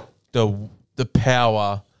the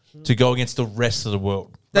power to go against the rest of the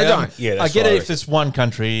world. They Like, don't. Yeah, I that's get what it I if it's one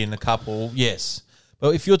country and a couple, yes.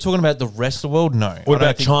 But if you're talking about the rest of the world, no. what I don't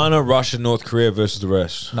about think- China, Russia, North Korea versus the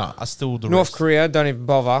rest? No, I still the North rest. Korea, don't even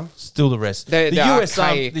bother. Still the rest. They're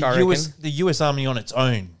archaic, I the US Army on its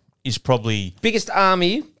own is probably Biggest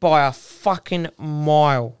army by a fucking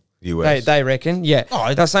mile. US. They reckon, yeah.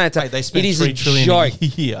 They're saying it's they spend it is $3 a trillion joke. a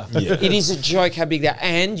year. Yeah. It is a joke how big that,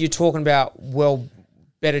 and you're talking about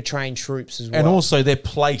better trained troops as well. And also they're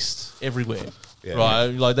placed everywhere. Yeah. Right?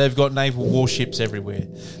 Like they've got naval warships everywhere.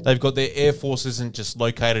 They've got their air force isn't just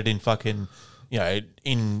located in fucking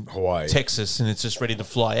in Hawaii. Texas and it's just ready to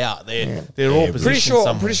fly out. They're all positioned pretty sure. I'm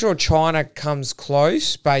somewhere. pretty sure China comes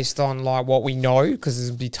close based on like what we know, because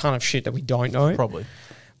there's a ton of shit that we don't know. Probably.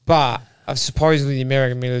 But supposedly the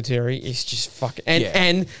American military is just fucking, Yeah.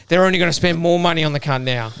 and they're only going to spend more money on the cunt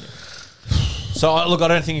now. So look, I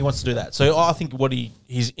don't think he wants to do that. So I think what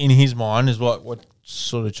he's in his mind is what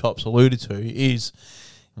sort of Chops alluded to is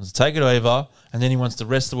he wants to take it over, and then he wants the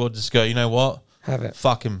rest of the world to just go, you know what? Have it.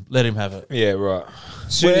 Fuck him. Let him have it. Yeah, right.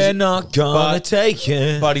 Soon as We're it- not gonna but- take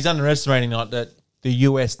it. But he's underestimating like that the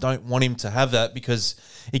US don't want him to have that because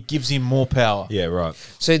it gives him more power. Yeah, right.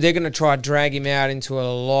 So they're going to try to drag him out into a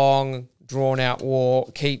long, drawn-out war,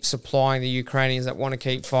 keep supplying the Ukrainians that want to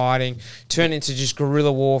keep fighting, turn into just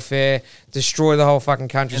guerrilla warfare, destroy the whole fucking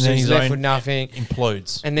country, And so then he's his left own with nothing.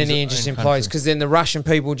 implodes. And then His he just own implodes country. because then the Russian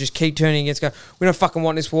people just keep turning against, go, we don't fucking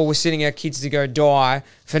want this war. We're sending our kids to go die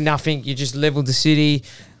for nothing. You just leveled the city.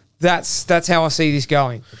 That's how I see this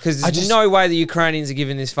going. Because there's no way the Ukrainians are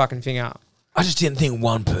giving this fucking thing up. I just didn't think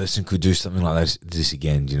one person could do something like this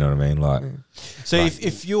again. Do you know what I mean? Like, So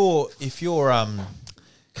if you're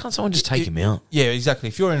can't someone just take him out? yeah, exactly.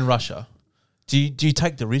 If you're in Russia, do you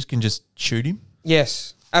take the risk and just shoot him?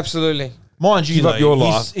 Yes, absolutely. Mind you, Give up though, your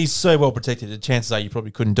life. he's so well protected. The chances are you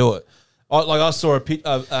probably couldn't do it. I saw He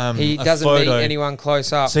a doesn't photo. meet anyone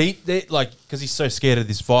close up. So because he's so scared of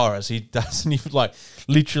this virus, he doesn't even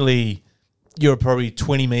literally. You're probably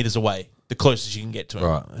 20 meters away, the closest you can get to him,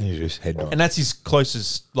 Right, and you just head on. and that's his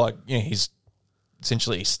closest. He's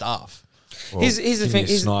essentially his staff. Well, Here's the give me thing. a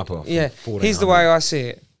Here's, sniper. yeah. Here's the way I see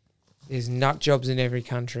it. There's nut jobs in every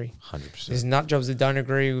country. 100%. There's nut jobs that don't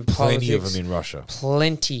agree with Plenty politics. of them in Russia.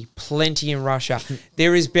 Plenty in Russia.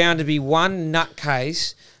 There is bound to be one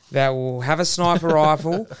nutcase that will have a sniper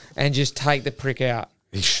rifle and just take the prick out.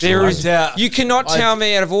 There is. You cannot tell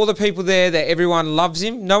me out of all the people there that everyone loves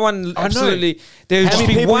him. No one absolutely. There would How just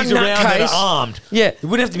many be people one he's around that nutcase. are armed? Yeah. It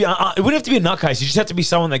wouldn't have to be. It wouldn't have to be a nutcase. You just have to be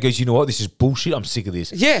someone that goes, you know what, this is bullshit. I'm sick of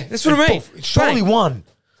this. Yeah, that's what I mean. Surely Bang. one.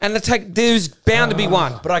 And there's bound to be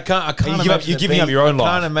one. But I can't. You're giving up your own I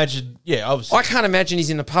life. can't imagine. Yeah, obviously. I can't imagine he's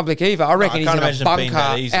in the public either. I reckon I can't he's in imagine a it being that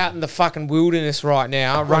bunker easy. out in the fucking wilderness right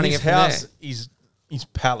now, running his it from house there. is his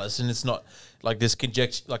palace, and it's not like there's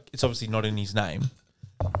conjecture. Like it's obviously not in his name,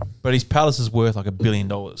 but his palace is worth like $1 billion.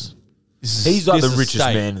 He's like the richest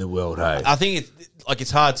man in the world. Hey, I think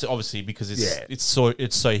it's hard to obviously because it's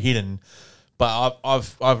so hidden. But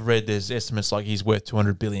I've read there's estimates like he's worth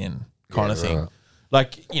 200 billion kind of thing. Right.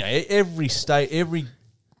 Like every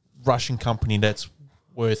Russian company that's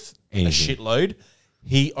worth Anything. a shitload,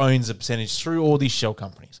 he owns a percentage through all these shell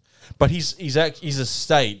companies. But his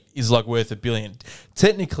estate is like worth $1 billion.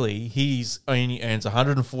 Technically, he's only earns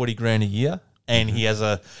 140 grand a year, and he has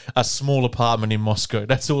a small apartment in Moscow.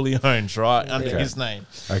 That's all he owns, right, under his name.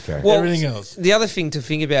 okay. Well, Everything else. The other thing to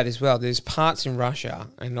think about as well, there's parts in Russia,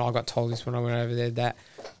 and I got told this when I went over there, that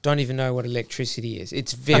don't even know what electricity is.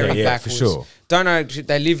 It's very Yeah, backwards. for sure. Don't know.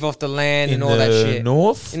 They live off the land In and all that the shit.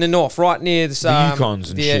 north? In the north, right near the Yukons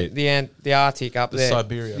and shit. The Arctic up there.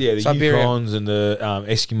 Siberia. Yeah, the Siberia. Yukons and the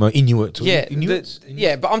Eskimo Inuit. Yeah, Inuits?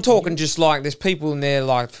 yeah, but I'm talking just like there's people in there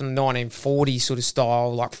like from the 1940s sort of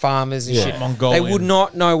style, like farmers and Yeah. shit. Mongolian. They would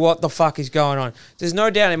not know what the fuck is going on. There's no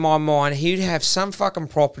doubt in my mind he'd have some fucking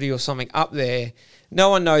property or something up there no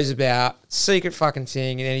one knows about, secret fucking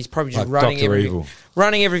thing, and then he's probably just Like running Dr. everything, Evil.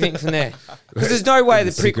 running everything from there. Because there's no way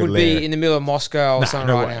the prick secret would lair. be in the middle of Moscow or something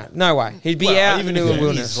no right way. now. No way. He'd be out in the middle of the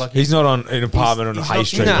wilderness. He's not on an apartment on a high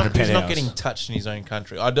street no, in a He's penthouse. not getting touched in his own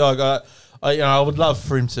country. I would love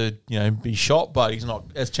for him to, be shot, but he's not.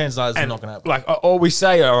 As chances are, it's And not going to happen. like, or we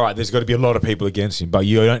say, all right, there's got to be a lot of people against him, but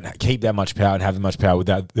you don't keep that much power and have that much power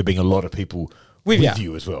without there being a lot of people with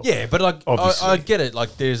you as well. Yeah, but Obviously. I get it.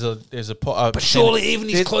 Like, there's a. But surely even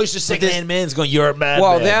his closest second-hand man's going, you're a bad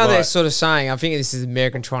Well, man. now they're Like, sort of saying, I think this is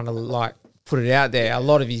American trying to like put it out there. A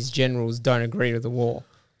lot of his generals don't agree with the war.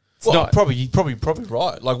 It's Well, not, probably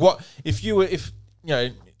right. Like, what if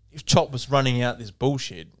Chop was running out this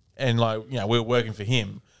bullshit and we were working for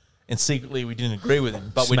him, and secretly we didn't agree with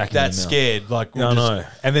him, but we're Smacking him that in the mouth. scared. Like, No, no.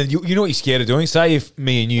 And then you know what you're scared of doing? Say if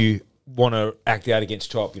me and you want to act out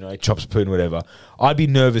against Chop, Chop's Putin, whatever, I'd be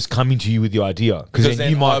nervous coming to you with the idea. Because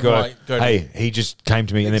then you might go, hey, he just came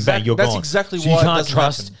to me, and then bang, you're That's gone. exactly so why you it can't doesn't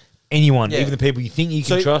trust happen. anyone, Yeah. even the people you think you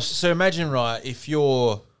can trust. So imagine, right, if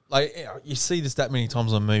you're like, you see this that many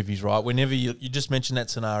times on movies, right? Whenever you just mention that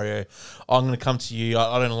scenario, I'm going to come to you.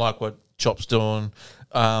 I don't like what Chop's doing.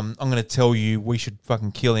 I'm going to tell you we should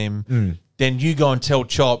fucking kill him. Then you go and tell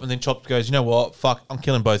Chop, and then Chop goes, you know what? Fuck, I'm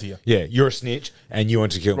killing both of you. Yeah, you're a snitch, and you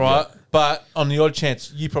want to kill me. Right? But on the odd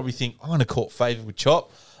chance, you probably think, I'm going to court favour with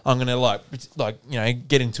Chop. I'm going to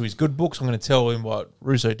get into his good books. I'm going to tell him what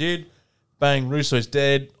Russo did. Bang, Russo's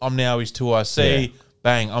dead. I'm now his 2IC. Yeah.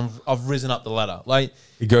 Bang, I've risen up the ladder. Like,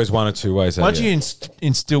 It goes one or two ways. once you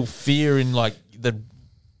instill fear in the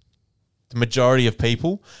majority of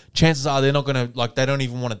people, chances are they're not going to they don't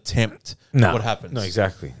even want to tempt what happens. No,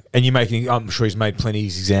 exactly. And you're making, I'm sure he's made plenty of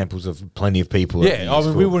examples of plenty of people. Yeah, I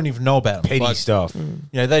mean, we wouldn't even know about them. petty stuff.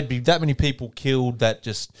 They'd be that many people killed that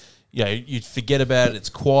just, you'd forget about it. It's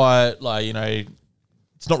quiet.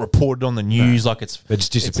 It's not reported on the news. Like, They just it's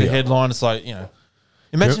a disappear. headline. It's like,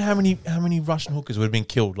 Imagine how many Russian hookers would have been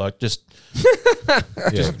killed, like just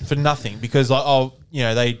for nothing, because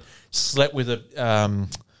they slept with a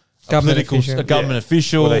government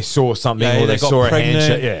official. Or they saw something, or they got saw pregnant, a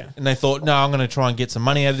handshake. and they thought, no, I'm going to try and get some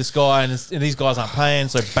money out of this guy, and these guys aren't paying,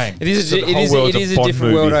 so bang. It is a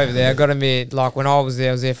different world over there. I got to admit, like when I was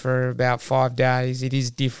there for about 5 days. It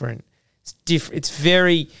is different. It's different. It's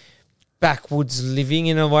very backwoods living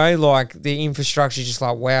in a way. Like the infrastructure is just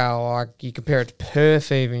like, wow. Like you compare it to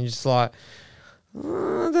Perth, even, you're just like, they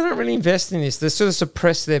don't really invest in this. They sort of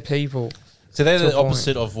suppress their people. So they're the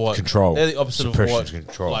opposite of what control. They're the opposite of what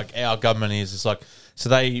control. Like our government is. It's like, so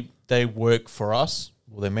they work for us.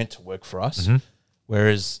 Well, they're meant to work for us. Mm-hmm.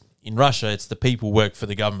 Whereas in Russia, it's the people work for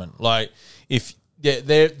the government. Like if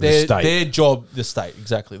their job, the state,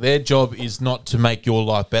 exactly. Their job is not to make your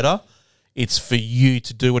life better. It's for you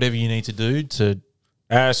to do whatever you need to do to.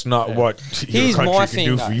 That's not what Here's your country my can thing.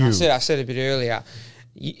 do Though. for you. I said a bit earlier.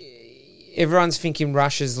 Everyone's thinking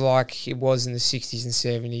Russia's like it was in the 60s and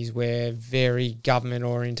 70s, where very government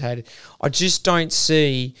orientated. I just don't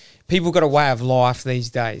see people got a way of life these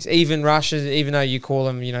days. Even Russia, even though you call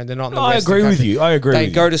them, they're not in the I Western agree with country. you. I agree. They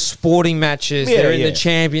with go you. to sporting matches. Yeah, they're in the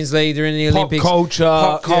Champions League. They're in the Olympics.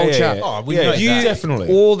 Pop culture. Oh, we know that. Definitely.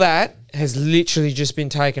 All that has literally just been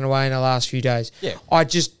taken away in the last few days. Yeah. I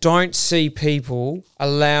just don't see people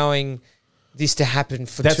allowing this to happen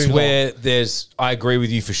for That's too long. where I agree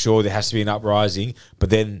with you for sure. There has to be an uprising, but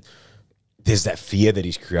then there's that fear that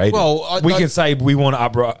he's created. Well, we can say we want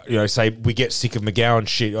to say we get sick of McGowan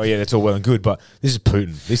shit. Oh yeah, that's all well and good, but this is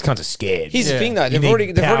Putin. These cunts are scared. Here's the thing, though. You They've need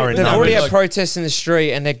already power in had numbers. protests in the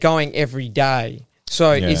street, and they're going every day.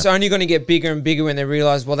 So it's only going to get bigger and bigger when they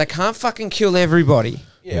realise, well, they can't fucking kill everybody.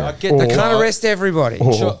 Yeah, I get They that. can't arrest everybody.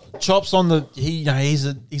 Chops on the he's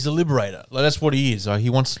a liberator. Like that's what he is. He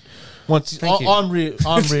wants. Thank you. I'm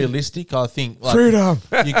realistic. I think Freedom.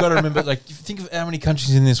 You got to remember, like, you think of how many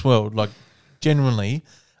countries in this world, like, genuinely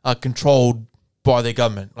are controlled by their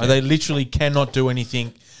government. Like, they literally cannot do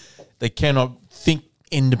anything. They cannot think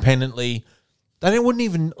independently. They wouldn't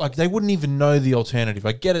even know the alternative.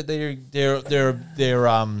 I get it. They're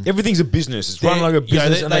Everything's a business. It's run like a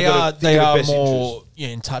business. And they are best more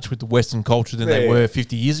interest. in touch with the Western culture than they were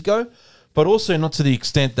 50 years ago, but also not to the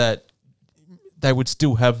extent that they would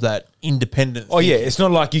still have that independent. Oh yeah, it's not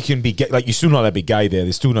like you can be gay, like you're still not allowed to be gay there.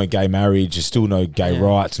 There's still no gay marriage. There's still no gay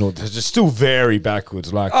rights. It's just still very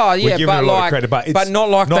backwards. Like Oh, yeah, we're giving but it a lot like- of credit, but, it's but not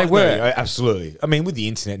like they were. No, absolutely. I mean, with the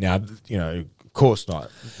internet now, of course not.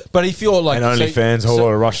 But if you're like And OnlyFans, a whole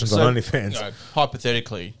lot of Russians on OnlyFans.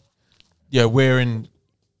 Hypothetically, we're in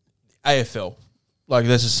AFL. Like,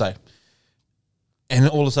 let's just say, and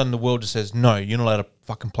all of a sudden the world just says, no, you're not allowed to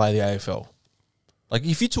fucking play the AFL. Like,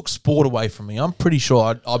 if you took sport away from me, I'm pretty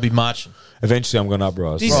sure I'd be marching. Eventually, I'm going to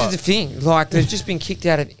uprise. This is the thing. Like, they've just been kicked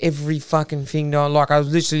out of every fucking thing. Now, like, I was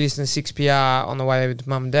literally listening to 6PR on the way with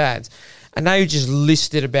mum and dad's, and they just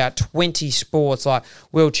listed about 20 sports. Like,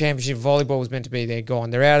 World Championship Volleyball was meant to be. They're gone.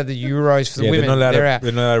 They're out of the Euros for the women. They're out.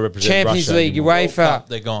 They're not allowed to represent Champions Russia League, anymore. UEFA. Cup,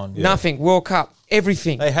 they're gone. Yeah. Nothing. World Cup.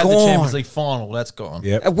 Everything. They had gone. the Champions League final. That's gone.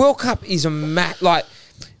 Yep. A World Cup is like,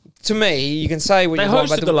 to me, you can say what They you want,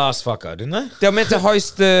 hosted but the last fucker, didn't they? they're meant to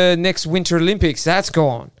host the next Winter Olympics. That's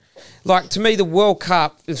gone. Like, to me, the World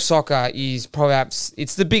Cup of soccer is perhaps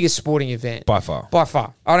it's the biggest sporting event By far. By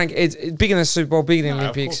far, it's bigger than the Super Bowl, bigger than the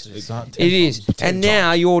Olympics. Of course It is, and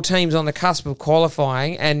now your team's on the cusp of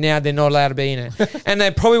qualifying, and now they're not allowed to be in it, and they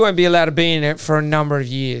probably won't be allowed to be in it for a number of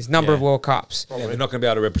years, of World Cups. Yeah, they're not going to be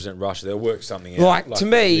able to represent Russia. They'll work something out. Like, to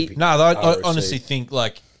me- the No, I ROC. honestly think,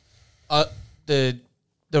 like,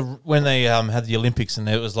 when they had the Olympics, and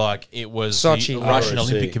it was Sochi. the Russian ROC.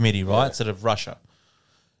 Olympic Committee, right, instead of Russia.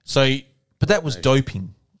 So, but that was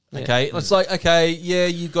doping. Okay, it's like, okay,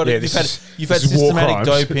 you've got Yeah, you've had this is war systematic crimes.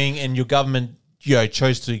 doping, and your government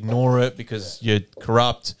chose to ignore it because you're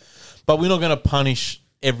corrupt. But we're not going to punish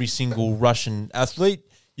every single Russian athlete.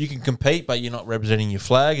 You can compete, but you're not representing your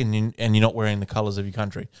flag, and you're not wearing the colours of your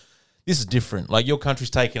country. This is different. Like, your country's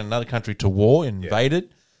taken another country to war, invaded.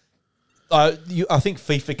 I think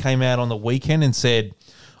FIFA came out on the weekend and said,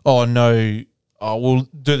 "Oh no, we'll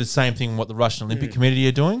do the same thing what the Russian Olympic Committee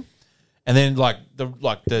are doing." And then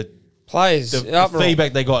the Players,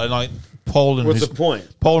 feedback they got, and like Poland, What's the point?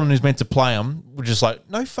 Poland, who's meant to play them, we're just like,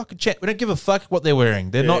 no fucking chance. We don't give a fuck what they're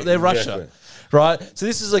wearing. They're not. They're exactly. Russia, right? So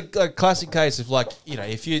this is a classic case of, like,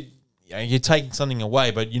 if you're taking something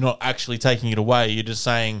away, but you're not actually taking it away. You're just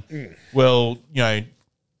saying, well,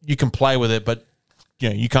 you can play with it, but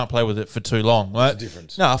you can't play with it for too long. Right?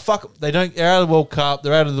 difference. No, fuck. They don't. They're out of the World Cup.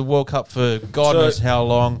 They're out of the World Cup for God knows how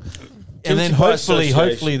long. And then Guilty by hopefully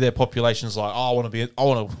association. their population's like, oh, I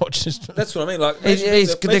want to watch this. That's what I mean. Like,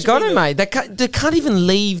 They got it, mate. They can't even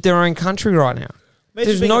leave their own country right now.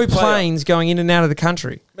 There's no planes going in and out of the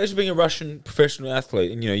country. Imagine being a Russian professional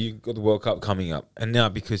athlete, and you've got the World Cup coming up, and now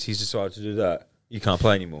because he's decided to do that, you can't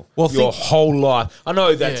play anymore. Well, your whole life. I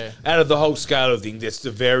know that's Yeah. out of the whole scale of things. That's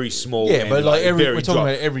the very small. Yeah, end, but like very we're talking drop.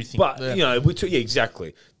 about everything. But Yeah.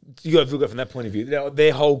 exactly. You got to look at it from that point of view.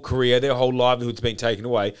 Their whole career, their whole livelihood's been taken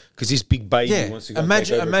away because this big baby wants to go.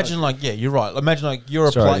 Imagine like you're right. Imagine like you're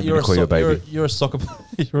a Sorry, I player. didn't mean to call you a baby. You're a soccer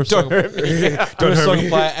player. You're a soccer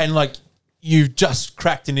player, and like you've just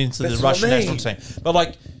cracked it into That's the what Russian I mean. national team. But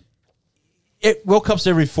like, World Cups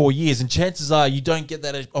every 4 years, and chances are you don't get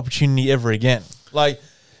that opportunity ever again. Like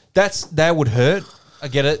that would hurt. I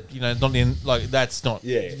get it. Not in like that's not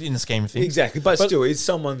in the scheme of things. Exactly, but still, it's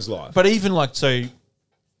someone's life. But even like so,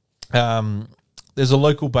 there's a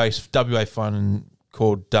local based WA fund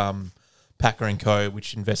called Packer and Co,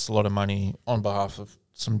 which invests a lot of money on behalf of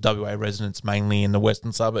some WA residents, mainly in the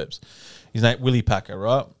western suburbs. His name Willie Packer,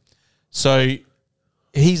 right? So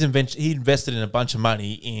he invested in a bunch of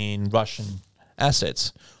money in Russian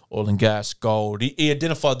assets, oil and gas, gold. He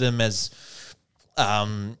identified them as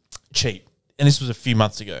cheap, and this was a few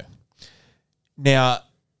months ago. Now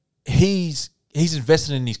he's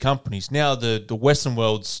invested in these companies. Now the Western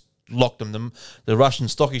world's locked them. The Russian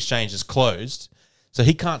stock exchange is closed, so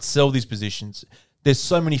he can't sell these positions. There's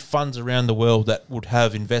so many funds around the world that would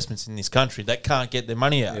have investments in this country that can't get their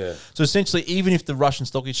money out. Yeah. So essentially, even if the Russian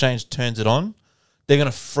stock exchange turns it on, they're going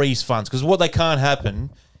to freeze funds, because what they can't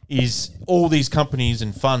happen is all these companies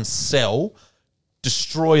and funds sell,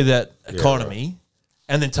 destroy that economy,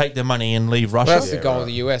 and then take their money and leave Russia. Well, that's the goal of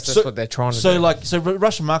the US. That's what they're trying to do. So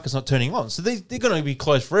Russian market's not turning on. So they're going to be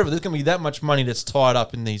closed forever. There's going to be that much money that's tied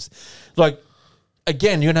up in these. Like,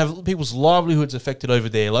 again, you're going to have people's livelihoods affected over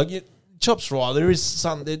there. Like, Chop's right. There is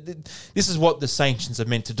some. This is what the sanctions are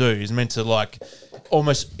meant to do. Is meant to like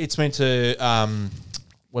almost. It's meant to.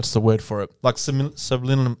 What's the word for it? Like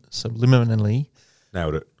subliminally.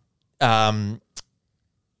 Nailed it.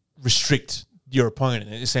 Restrict your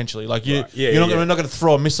opponent, essentially. Like Right. we're not going to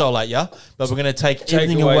throw a missile at you, but we're going to take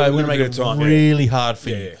everything away away. a We're going to little make bit it of time. really hard for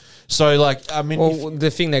you. Yeah. So, like, I mean, Well, the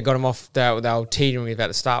thing that got them off, they were teetering about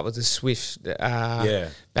to start was the SWIFT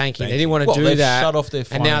banking. They didn't want to Well, do they've that. shut off their and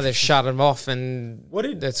now financial they've shut them off, and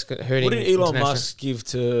that's hurting. What did Elon international- Musk give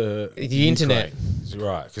to The internet.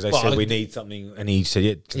 Right, because they Well, said we need something, and he said,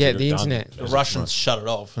 Yeah, consider the it done. internet. the Russians shut it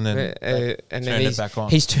off, and then and turned then it back on.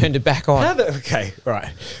 he's turned it back on. Okay, right.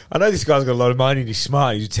 I know this guy's got a lot of money and he's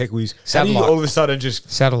smart. He's a tech whiz. How do you Satellite. all of a sudden just...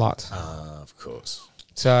 Satellites. Of course.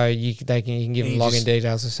 So you can give them He login just-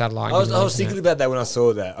 details of satellite. I was thinking about that when I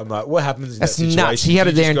saw that. I'm like, what happens in That's that situation? nuts. He had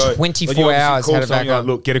it You there just in go- 24 like, you obviously hours, call had it back something like, on.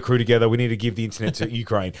 look, get a crew together. We need to give the internet to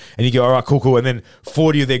Ukraine. And you go, all right, cool. And then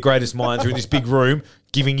 40 of their greatest minds are in this big room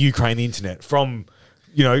giving Ukraine the internet from,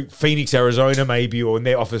 Phoenix, Arizona, maybe, or in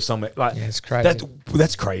their office somewhere. Like, Yeah, it's crazy.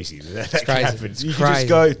 That's crazy. That crazy. happens. It's You can just crazy.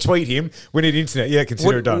 go tweet him. We need internet. Yeah,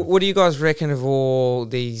 consider it done. What do you guys reckon of all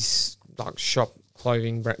these like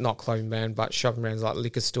not clothing brand, but shopping brands like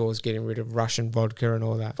liquor stores getting rid of Russian vodka and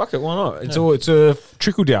all that? Fuck it, why not? It's a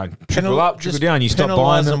trickle down. Trickle up, trickle down. You stop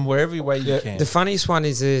buying penalise them. wherever way you can. The funniest one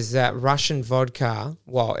is that Russian vodka.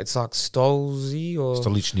 Well, it's like Stolzy or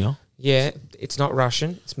Stolichnia. yeah, it's not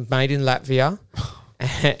Russian. It's made in Latvia,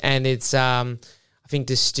 and it's I think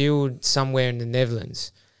distilled somewhere in the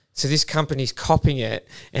Netherlands. So this company's copying it,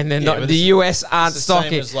 and then but the US aren't it's the same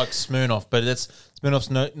stocking. as like Smirnoff, but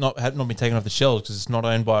Smirnoff's not been taken off the shelves because it's not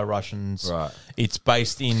owned by Russians. Right. It's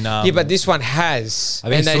based in. Yeah, but this one has, I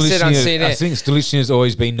think and they said on Stolichnia- I CNN. think Stolichnia has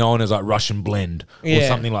always been known as like Russian blend or Yeah.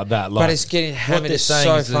 something like that. But it's getting what hammered. they're It's saying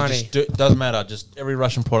so is that funny. it doesn't matter. Just every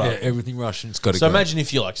Russian product. everything Russian. It's got to So go. imagine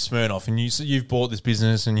if you're like Smirnoff and you've bought this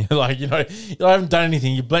business and you're like, you haven't done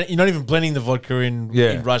anything. You're not even blending the vodka in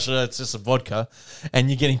Russia. It's just a vodka,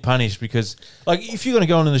 and you're getting punished because, like, if you're going to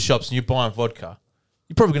go into the shops and you're buying vodka,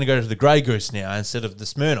 you're probably going to go to the Grey Goose now instead of the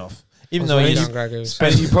Smirnoff. Even though Where's you Grey Goose?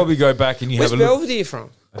 And you probably go back and you Where's have a look. Belvedere from?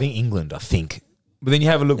 I think England. But then you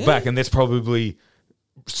have a look back and that's probably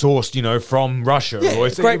sourced, from Russia. Or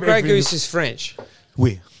it's Grey Goose is French.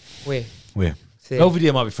 Where? Where? See?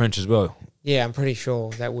 Belvedere might be French as well. Yeah, I'm pretty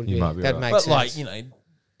sure that would You be. might be That right. makes but sense.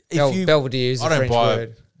 if Belvedere is a I don't French buy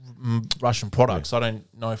word. Russian products. I don't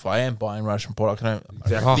know if I am buying Russian products. I don't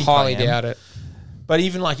I think highly I am. doubt it. But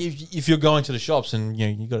even like if you're going to the shops and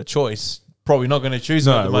you got a choice, probably not going to choose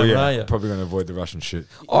them at the moment, are you? Probably going to avoid the Russian shit.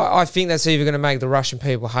 I think that's either going to make the Russian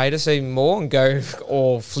people hate us even more and go,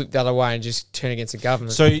 or flip the other way and just turn against the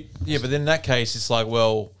government. So yeah, but then in that case, it's like,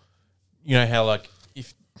 well, you know how like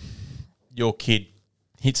if your kid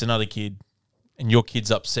hits another kid, and your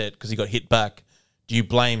kid's upset because he got hit back, do you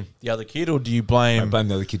blame the other kid or do you I blame? blame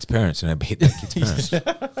the other kid's parents and I hit that kid's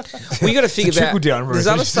parents. We got to figure trickle out. down There's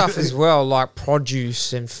route. other stuff as well, like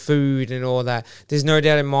produce and food and all that. There's no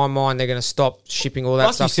doubt in my mind they're going to stop shipping all that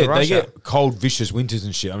Like you stuff said, to Russia. they get cold, vicious winters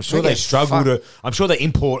and shit. I'm sure They they get struggle to. I'm sure they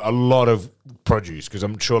import a lot of produce because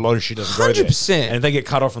I'm sure a lot of shit doesn't go there. 100%. And they get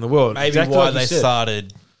cut off from the world. Maybe Exactly why like you they said.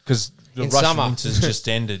 started, because the In Russian summer. winter's just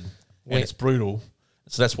ended and Win- it's brutal.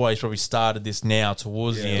 So that's why he's probably started this now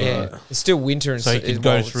towards the end. yeah, it's still winter and So he s- can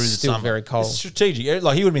well, go it's through the still summer. very cold. It's strategic.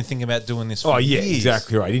 Like he would have been thinking about doing this for Oh yeah, years.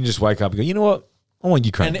 exactly right. He didn't just wake up and go, you know what? I want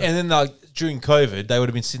Ukraine. And then like during COVID, they would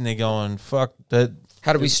have been sitting there going, "Fuck that."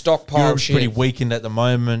 How do we stockpile Europe's shit? pretty weakened at the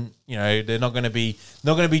moment. You know, they're not going to be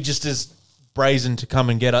just as brazen to come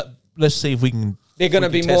and get up. Let's see if we can. They're going to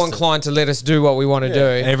we be can more test it. inclined to let us do what we want to do.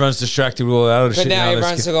 Everyone's distracted with all that other But shit. now let's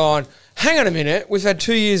everyone's get- going, hang on a minute, we've had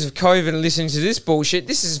 2 years of COVID and listening to this bullshit.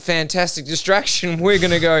 This is a fantastic distraction. We're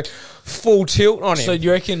going to go full tilt on him. So do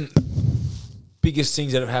you reckon biggest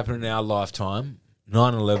things that have happened in our lifetime?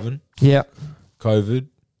 9/11, yeah, COVID,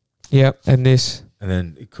 yeah, and this. and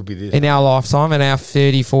then it could be this. In our lifetime, in our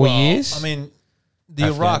 34 Well, years. I mean, the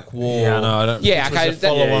Iraq War. Yeah, no, I don't. Yeah, which okay, was a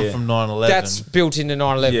follow-on yeah. from 9/11. that's built into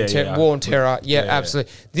 9/11, Yeah, yeah. war on terror. Yeah, Yeah.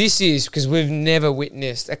 absolutely. This is because we've never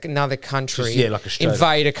witnessed another country Just, yeah, like a straight up-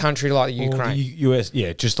 invade a country like the Well, Ukraine. the US,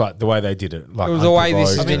 yeah, just like the way they did it. Like The way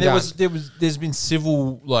this unprovoked. has I mean, been there's been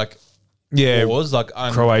civil yeah, wars like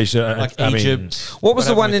Croatia, like I mean, Egypt. What was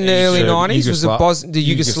the one in the early Egypt, 90s? Was the Yugoslavian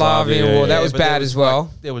Yugoslavia, war? That yeah, was but there bad was, as well.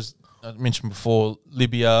 like, there was, I mentioned before,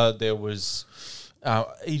 Libya. There was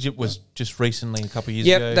Egypt was just recently a couple of years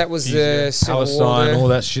ago. Yep, that was few years the ago. civil war. Palestine, there. all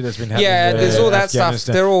that shit that's been happening. Yeah, there's all that stuff.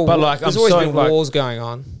 Afghanistan. They're all. But like, there's I'm always so, been like, wars going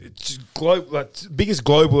on. it's biggest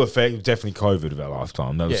global effect was definitely COVID of our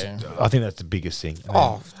lifetime. That was, Yeah. I think that's the biggest thing. And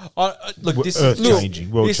Oh, Look, this Earth is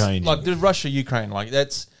changing, world this- changing. Like the Russia Ukraine, like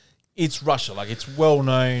it's Russia. Like it's well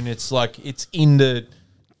known. It's like it's in the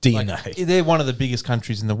DNA. Like, they're one of the biggest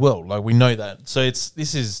countries in the world. Like we know that. So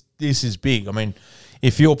this is big. I mean,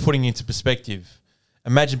 if you're putting into perspective,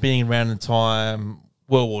 imagine being around the time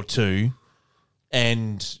World War II,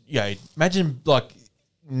 and imagine like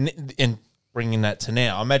and bringing that to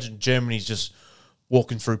now. Imagine Germany's just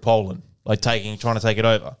walking through Poland, like trying to take it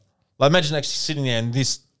over. Like imagine actually sitting there in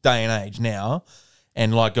this day and age now,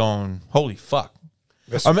 and like going, holy fuck.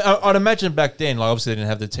 I mean, I'd imagine back then, like obviously they didn't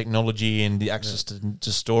have the technology and the access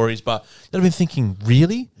to stories, but they'd have been thinking,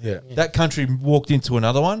 really? Yeah. That country walked into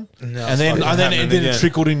another one, No, and then it's fucking happening it again.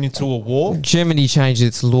 trickled into a war. Germany changed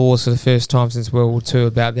its laws for the first time since World War II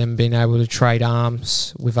about them being able to trade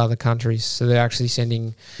arms with other countries. So they're actually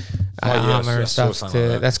sending armor and stuff. something like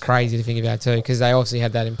that. That's crazy to think about too, because they obviously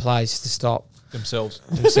had that in place to stop Themselves.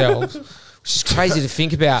 themselves. Which is crazy to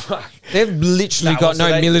think about. They've literally Nah, got well, so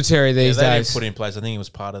no they- military these they didn't days. put it in place. I think it was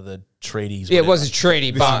part of the treaties. Yeah, it was a whatever. treaty,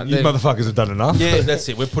 but you the- motherfuckers have done enough. Yeah, that's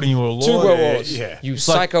it. We're putting you a law. two world wars. yeah. You It's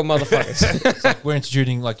like- psycho motherfuckers. It's like we're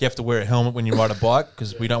instituting like you have to wear a helmet when you ride a bike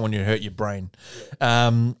because we don't want you to hurt your brain.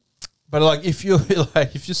 But like if you're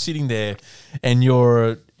sitting there and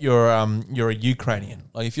you're a Ukrainian,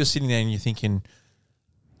 like if you're sitting there and you're thinking,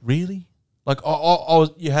 really? Like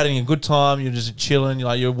you're having a good time, you're just chilling,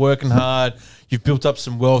 you're working hard, you've built up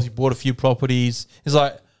some wealth, you bought a few properties. It's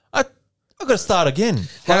like I've got to start again.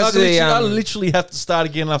 How's I the, literally have to start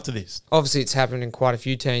again after this. Obviously, it's happened in quite a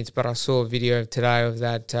few teams, but I saw a video today of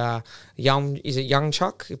that young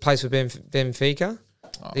Chuck who plays for Benfica.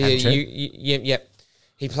 Yep.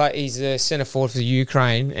 He's the centre forward for the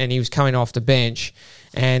Ukraine, and he was coming off the bench,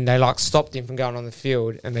 and they stopped him from going on the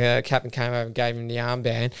field, and the captain came over and gave him the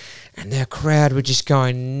armband, and the crowd were just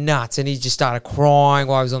going nuts, and he just started crying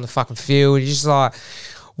while he was on the fucking field. He's just like,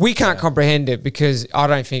 we can't comprehend it because I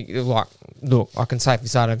don't think look, I can safely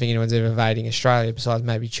say I don't think anyone's ever invading Australia besides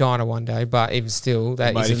maybe China one day, but even still,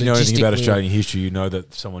 that Mate, is if a you know anything logistic about win. Australian history, you know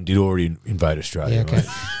that someone did already invade Australia. Yeah, okay. Right?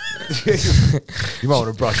 You might want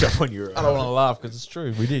to brush up on your. I don't want to laugh because it's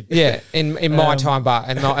true. We did. Yeah, in my time, but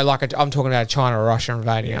and not, I'm talking about China or Russia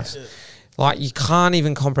invading us. Like you can't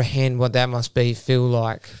even comprehend what that must feel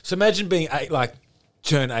like. So imagine being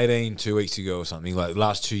turned 18 2 weeks ago or something. Like the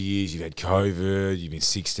last 2 years, you've had COVID, you've been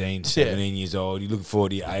 16, 17 years old. You're looking forward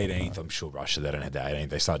to your 18th. I'm sure Russia, they don't have the 18th.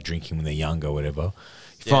 They start drinking when they're younger or whatever.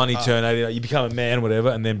 You finally turn 18, you become a man, whatever,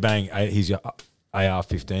 and then bang, here's your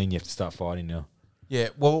AR-15. You have to start fighting now. Yeah.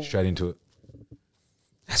 Well, Straight into it.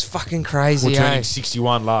 That's fucking crazy. We're turning Eh?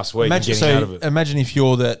 61 last week imagine, and getting out of it. imagine if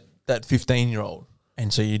you're that 15-year-old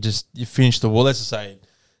and so you finish the war. Let's just say it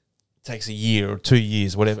takes a year or 2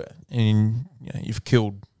 years, whatever, and you've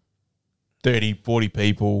killed 30, 40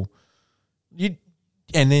 people. You'd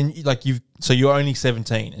and then like so you're only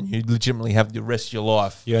 17 and you legitimately have the rest of your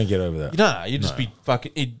life. You don't get over that. No, you'd just be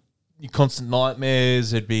fucking constant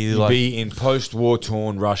nightmares. It'd be You'd be in post-war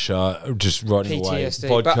torn Russia, just rotting away. PTSD.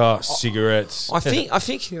 Vodka, But cigarettes. I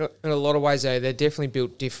think in a lot of ways, though, they're definitely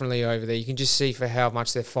built differently over there. You can just see for how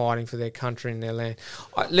much they're fighting for their country and their land.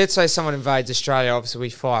 Let's say someone invades Australia, obviously we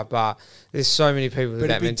fight, but there's so many people with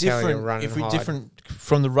that mentality of run and hide. Different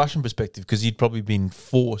from the Russian perspective because you'd probably been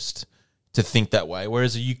forced to think that way,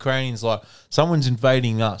 whereas the Ukrainians, like, someone's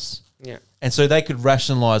invading us. Yeah. And so they could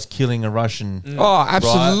rationalise killing a Russian. Oh,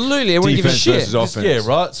 absolutely. I wouldn't give a Defense shit. versus offense. Yeah,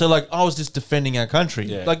 right. So like, I was just defending our country.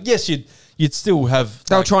 Yeah. Like, yes, you'd still have.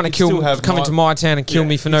 They were trying to come into my town and kill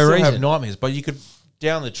me for no reason. Have nightmares, but you could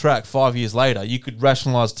down the track 5 years later, you could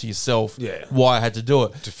rationalise to yourself why I had to do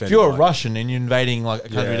it. Defend if you're a my- Russian and you're invading like a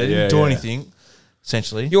country that didn't do anything,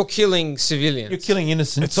 essentially, You're killing civilians. you're killing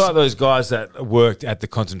innocents. It's like those guys that worked at the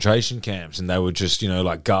concentration camps and they were just,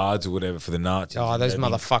 like guards or whatever for the Nazis. Oh, those They'd be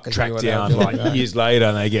motherfuckers tracked knew what they were down doing, like years later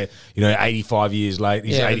and they get, 85 years late.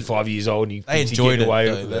 He's Yeah. 85 years old and they thinks he's enjoyed getting it. away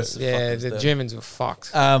Though. with That's it. the Yeah, fucking the stuff. Germans were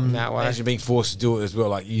fucked Um, that way. Imagine being forced to do it as well.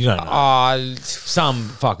 Like, you don't know. Oh,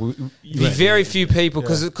 very few people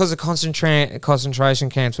because the concentration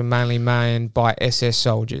camps were mainly manned by SS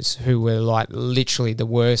soldiers who were like literally the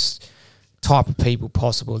worst type of people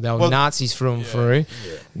possible. They were Nazis through and through.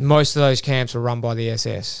 Yeah. Most of those camps were run by the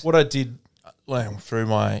SS. What I did through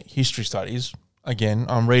my history studies, again,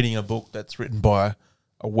 I'm reading a book that's written by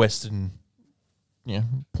a Western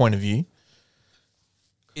point of view.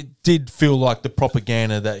 It did feel like the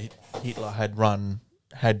propaganda that Hitler had run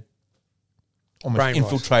had almost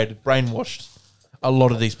infiltrated, brainwashed a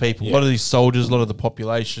lot of these people, a lot of these soldiers, a lot of the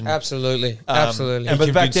population. Absolutely.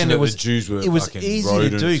 But back then that it was the Jews were fucking easy to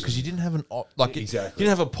rodents. do because you didn't have you Exactly. didn't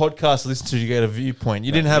have a podcast to listen to get a viewpoint.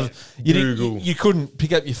 You didn't have Google. You couldn't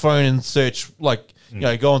pick up your phone and search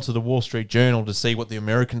go onto the Wall Street Journal to see what the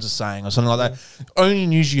Americans are saying or something like that. Only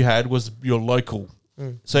news you had was your local.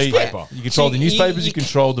 So you controlled the newspapers, you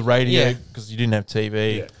controlled the radio because you didn't have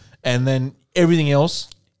TV, and then everything else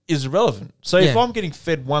is irrelevant. So if I'm getting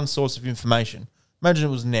fed one source of information, imagine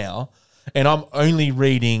it was now, and I'm only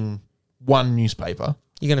reading one newspaper,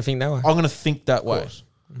 You're going to think that way. I'm going to think that way,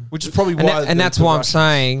 which is probably why. And that's why I'm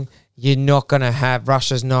saying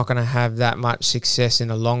Russia's not going to have that much success in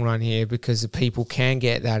the long run here because the people can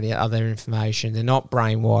get that other information. They're not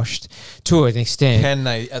brainwashed to an extent. Can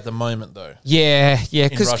they at the moment though? Yeah,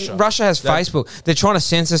 because Russia has Facebook. They're trying to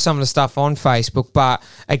censor some of the stuff on Facebook, but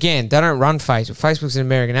again, they don't run Facebook. Facebook's an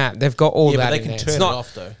American app. They've got all that but they in can there. turn it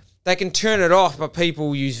off though. They can turn it off, but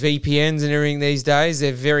people use VPNs and everything these days.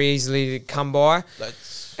 They're very easily to come by.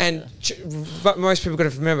 But most people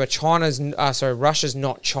got to remember, Russia's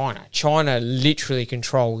not China. China literally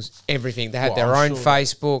controls everything. They have their own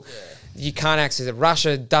Facebook. Yeah. You can't access it.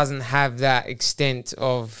 Russia doesn't have that extent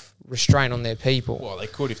of restraint on their people. Well, they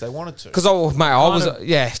could if they wanted to. Because I was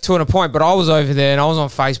to a point, but I was over there and I was on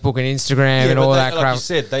Facebook and Instagram and all that crap. Like you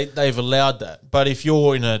said, they've allowed that. But if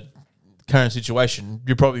you're in a current situation,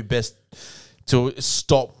 you're probably best to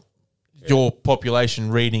stop your population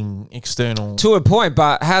reading external. To a point,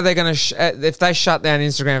 but how are they going to if they shut down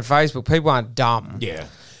Instagram and Facebook, people aren't dumb. Yeah.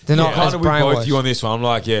 They're not kind as of with brainwashed. both you on this one. I'm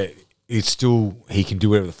like, it's still, he can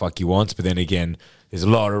do whatever the fuck he wants, but then again, there's a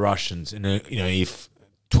lot of Russians, and if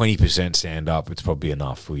 20% stand up, it's probably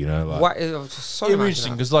enough. So It'll be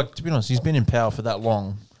interesting because, to be honest, he's been in power for that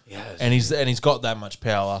long, and he's got that much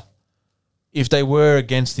power. If they were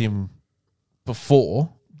against him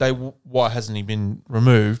before, why hasn't he been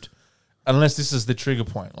removed? Unless this is the trigger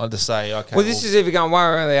point, like to say, okay. Well, this is either going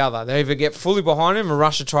one way or the other. They either get fully behind him, and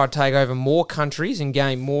Russia try to take over more countries and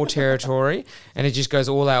gain more territory, and it just goes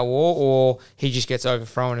all-out war, or he just gets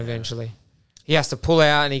overthrown eventually. He has to pull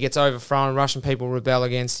out, and he gets overthrown. Russian people rebel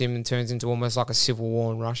against him, and turns into almost like a civil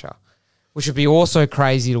war in Russia, which would be also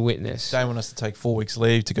crazy to witness. They want us to take 4 weeks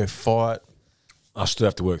leave to go fight. I still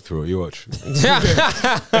have to work through it. You watch.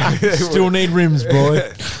 Still need rims,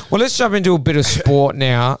 boy. Well, let's jump into a bit of sport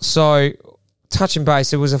now. So, touching base,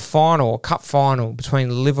 there was a cup final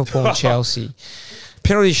between Liverpool and Chelsea.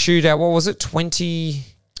 Penalty shootout, what was it? 11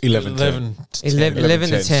 to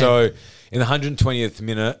 10. So, in the 120th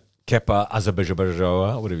minute, Kepa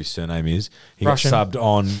Azarbaijova, whatever his surname is, he Russian. got subbed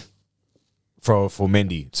on for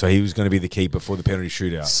Mendy. So, he was going to be the keeper for the penalty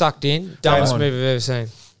shootout. Sucked in. Dumbest move I've ever seen.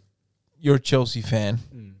 You're a Chelsea fan.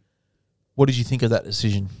 What did you think of that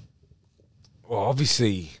decision? Well,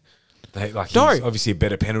 obviously, he's obviously a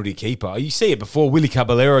better penalty keeper. You see it before. Willie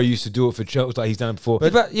Caballero used to do it for Chelsea. Like he's done it before.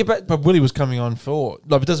 But Willie was coming on for.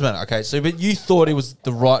 It doesn't matter. Okay, so but you thought it was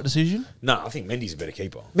the right decision? No, I think Mendy's a better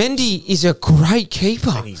keeper. Mendy is a great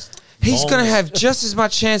keeper. He's going to have just as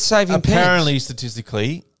much chance saving Apparently, pens.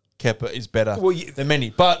 statistically, Kepa is better Well, than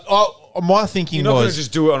Mendy. But my thinking You're not going was, to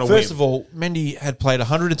just do it on a first whim. of all, Mendy had played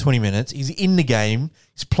 120 minutes. He's in the game.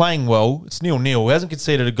 He's playing well. It's 0-0. He hasn't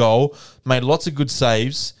conceded a goal. Made lots of good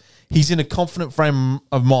saves. He's in a confident frame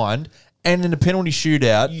of mind. And in a penalty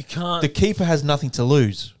shootout, You can't- the keeper has nothing to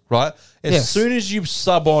lose, right? As soon as you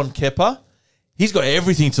sub on Kepa, he's got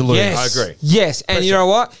everything to lose. Yes. I agree. Yes, and you know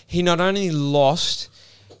what? He not only lost,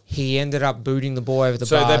 he ended up booting the ball over the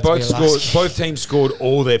So bar. they to both be scored. last. Both teams scored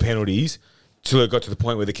all their penalties till it got to the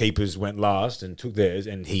point where the keepers went last and took theirs,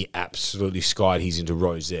 and he absolutely skied his into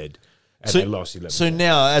row Z, and they lost 11. So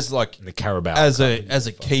now, as like in the Carabao, as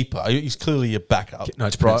a keeper, he's clearly a backup. no,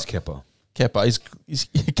 it's pronounced Kepa. Kepa. He's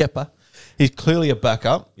Kepa. He's clearly a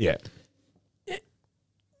backup. Yeah,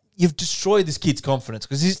 You've destroyed this kid's confidence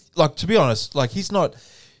because he's like, to be honest, like he's not.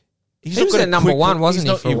 He's He not was got their a number quick- one, wasn't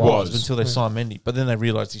he's he, not- for a while? was until they signed Mendy, but then they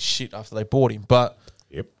realised he's shit after they bought him. But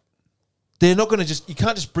yep. they're not going to just. You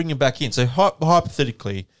can't just bring him back in. So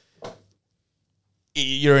hypothetically,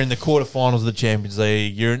 you're in the quarterfinals of the Champions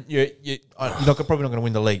League. You're not probably not going to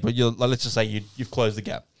win the league, but you're like, let's just say you've closed the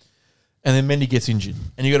gap, and then Mendy gets injured,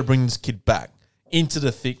 and you got to bring this kid back into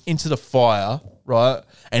the fire, right?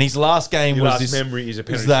 And his last game Your was last this. memory is a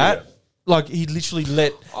penalty that shootout. like he literally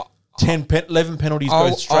let 11 penalties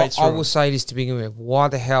go straight through. I will say this to begin with. Why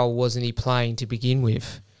the hell wasn't he playing to begin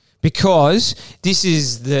with? Because this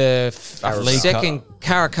is the League second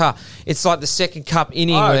Carabao. It's like the second cup in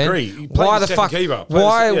I England. agree. He played Why the the second fuck? keeper.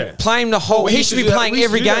 Why play him the whole? we He used should to be do that. playing We used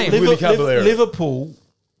to every do that game. with Willy Caballero. Liverpool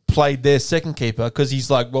played their second keeper because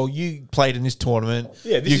he's like, well, you played in this tournament.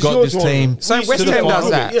 Yeah, this you is got your this tournament. team. So to West the Ham does final.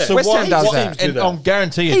 that. Yeah. West Ham does that. And that. I'm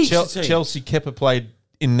guarantee you, Heaps of teams. Chelsea Kepa played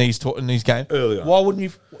in these games Earlier. Why wouldn't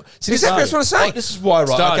you? See, Exactly, that's what I'm saying. This is why, right?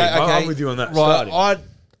 Starting. Okay, I'm with you on that. Right, Starting.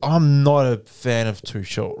 I'm not a fan of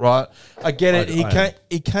Tuchel, right? I get it. I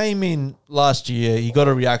He came in last year. He got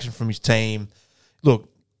a reaction from his team. Look,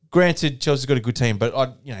 granted, Chelsea's got a good team, but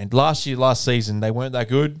last season they weren't that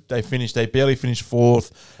good. They barely finished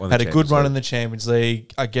fourth. Won the Had a good Champions run League. in the Champions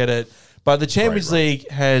League. I get it, but the Champions League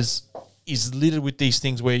is littered with these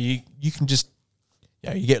things where you can just.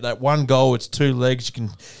 Yeah, you get that one goal. It's two legs.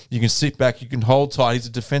 You can sit back. You can hold tight. He's a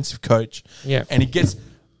defensive coach. Yeah. and he gets.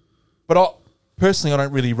 But personally, I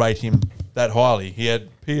don't really rate him that highly. He had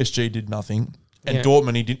PSG did nothing, and Yeah.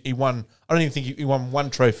 Dortmund he won. I don't even think he won one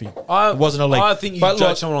trophy. It I wasn't a league. I think you But judge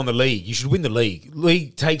like- someone on the league. You should win the league.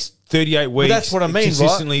 League takes 38 weeks. that's what I mean, right?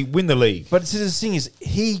 Consistently win the league. But see, the thing is,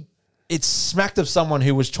 it's smacked of someone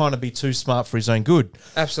who was trying to be too smart for his own good.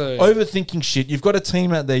 Absolutely. Overthinking shit. You've got a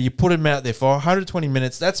team out there. You put him out there for 120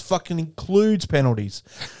 minutes. That's fucking includes penalties.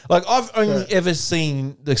 Like, I've only ever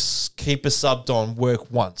seen the keeper subbed on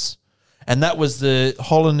work once. And that was the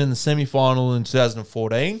Holland in the semi-final in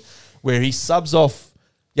 2014, where he subs off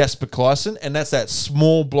Jasper Kleissen, and that's that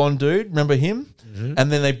small blonde dude. Remember him? Mm-hmm.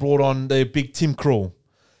 And then they brought on the big Tim Krul.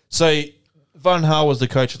 So Van Gaal was the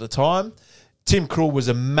coach at the time. Tim Krul was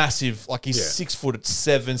a massive, like he's 6'7",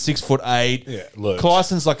 6'8". Yeah, lurch.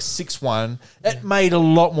 Kleissen's like 6'1". It made a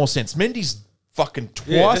lot more sense. Mendy's fucking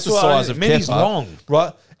Yeah, twice that's the what size I of mean. Mendy's Kepa, long.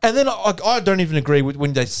 right? And then I don't even agree with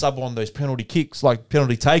when they sub on those penalty kicks, like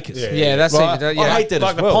penalty takers. Yeah, that's right? it. I hate that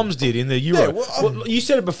like as well. the Poms did in the Euro. Yeah, well, You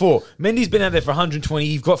said it before. Mendy's been out there for 120.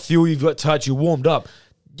 You've got fuel. You've got touch. You're warmed up.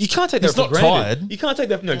 You can't take that He's for not granted. tired. You can't take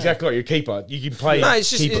that. No, exactly. Like your keeper. You can play. No, it's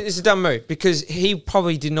just keeper. it's a dumb move because he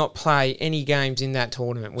probably did not play any games in that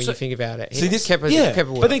tournament when you think about it. See, this- Kepa, Yeah,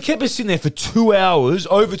 Kepa but then Kepa's sitting there for 2 hours,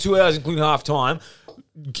 over 2 hours, including half time.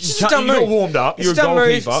 You a dumb got move. warmed up. It's You're a a dumb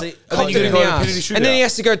move. goalkeeper, See, and then you're going to go to penalty shootout. and then he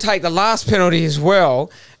has to go take the last penalty as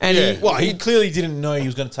well. And Yeah. he, Well, he clearly didn't know he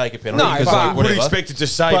was going to take a penalty. No, because but- of would have whatever. expected to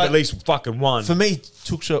save But- at least fucking one. For me,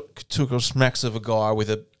 Tuchel smacks of a guy with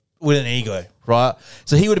an ego, right?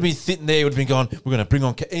 So he would have been sitting there, he would have been going, we're going to bring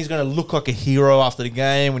on... He's going to look like a hero after the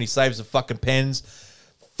game when he saves the fucking pens.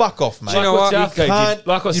 Fuck off, mate. you know what? Southgate did.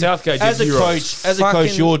 Like what Southgate did. As a Euros.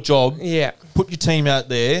 coach, your job, yeah. put your team out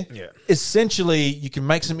there. Yeah. Essentially, you can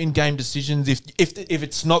make some in-game decisions. If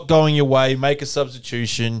it's not going your way, make a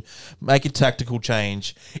substitution, make a tactical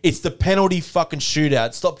change. It's the penalty fucking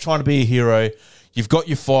shootout. Stop trying to be a hero. You've got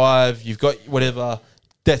your 5. You've got whatever.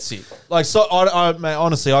 That's it. Like, so, mate,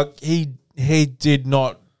 honestly, he did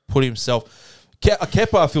not put himself.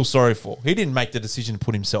 Kepa, I feel sorry for. He didn't make the decision to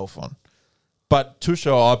put himself on. But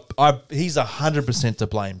Tuchel, he's 100% to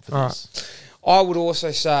blame for this. I would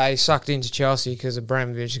also say sucked into Chelsea because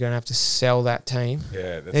Abramovich is going to have to sell that team.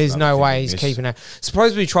 Yeah, that's There's another no thing way we he's miss. keeping it.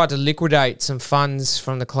 Supposedly tried to liquidate some funds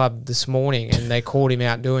from the club this morning, and they caught him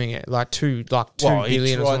out doing it, like two Well, he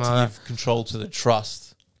billion or tried something to like that. give control to the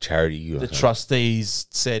trust. charity. the trustees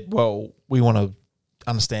said, well, we want to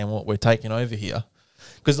understand what we're taking over here.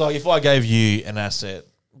 Because like if I gave you an asset,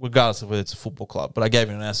 regardless of whether it's a football club, but I gave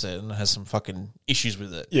you an asset and it has some fucking issues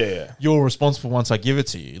with it. Yeah. You're responsible once I give it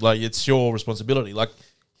to you. Like it's your responsibility. Like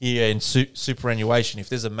here in superannuation, if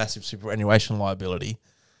there's a massive superannuation liability,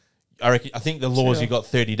 I think the laws you got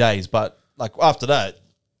 30 days, but like after that,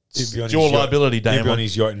 it's your liability, Damon. He'd be on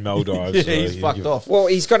his yacht in Maldives. Yeah, so he's fucked off. Well,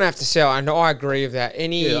 he's going to have to sell, and I agree with that.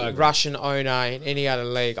 Any Russian owner in any other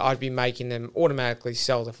league, I'd be making them automatically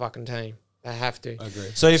sell the fucking team. They have to. I agree.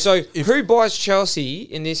 So if who buys Chelsea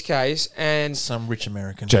in this case? And some rich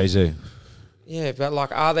American. Jay-Z. yeah, but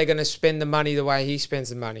like, are they going to spend the money the way he spends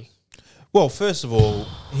the money? Well, first of all,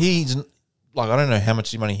 he's like, I don't know how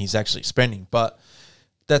much money he's actually spending, but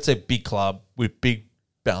that's a big club with big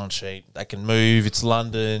balance sheet. They can move. It's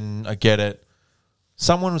London. I get it.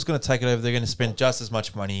 Someone was going to take it over. They're going to spend just as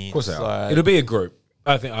much money. Of course they are. It'll be a group.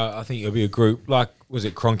 I think it'll be a group. Like, was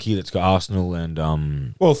it Kroenke that's got Arsenal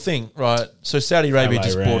and Well, think right. So Saudi Arabia LA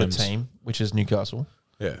just bought a Rams. team, which is Newcastle.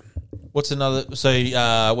 yeah. What's another? So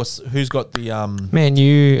who's got the Man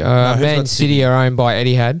got City are owned by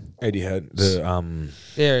Etihad. Eddie had the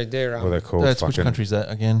They're what are they called? That's which country is that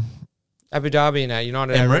again? Abu Dhabi and that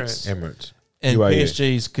United Emirates. Emirates. And UAE.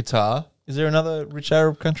 PSG's Qatar. Is there another rich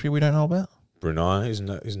Arab country we don't know about? Brunei, isn't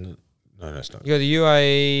it? No, that's not. You got the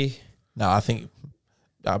UAE. No, I think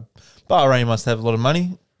Bahrain must have a lot of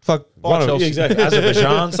money. Fuck, buy Chelsea. Exactly.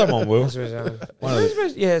 Azerbaijan, someone will.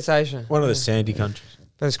 Yeah, it's Asia. One of the sandy countries.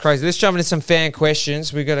 That's crazy. Let's jump into some fan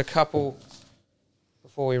questions. We've got a couple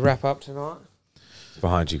before we wrap up tonight.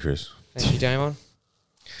 Behind you, Chris. Thank you, Damon.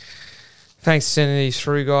 Thanks for sending these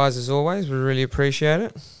through, guys, as always. We really appreciate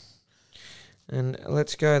it. And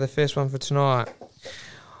let's go. The first one for tonight.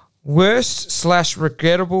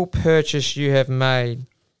 Worst/regrettable purchase you have made.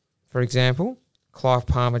 For example, Clive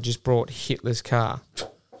Palmer just brought Hitler's car.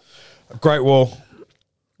 Great Wall.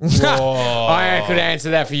 I could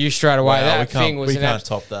answer that for you straight away. Wow, That thing was we can't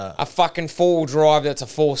top that. a fucking four-wheel drive that's a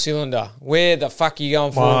four-cylinder. Where the fuck are you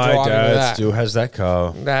going for My driving dad with that? still has that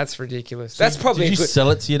car. That's ridiculous. That's probably Did a you good, sell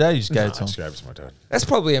it to your dad? You just gave it to I him. just gave it to my dad. that's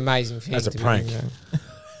probably an amazing thing. As a to be prank. doing.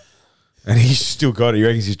 And he's still got it. He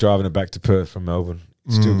reckons he's driving it back to Perth from Melbourne.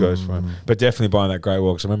 It still goes for him. But definitely buying that Great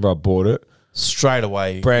Wall because I remember I bought it. Straight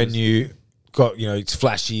away. Brand new. Got, it's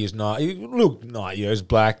flashy as night. It looked nice, it was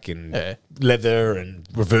black and leather and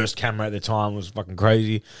reverse camera at the time was fucking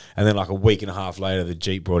crazy. And then like a week and a half later, the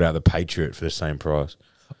Jeep brought out the Patriot for the same price.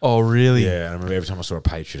 Oh, really? Yeah, and I remember every time I saw a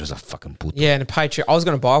Patriot, I was like, fucking put Yeah, and a Patriot. I was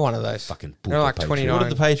going to buy one of those. fucking They're like Patriot. 29. What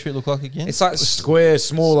did the Patriot look like again? It's like Square,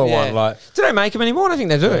 smaller Yeah. one. Like, Do they make them anymore? I don't think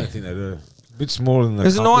they do. I don't think they do. A bit smaller than the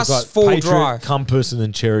There's a nice like full Patriot, drive. Compass, and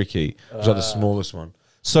then Cherokee. It was like the smallest one.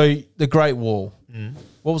 So the Great Wall.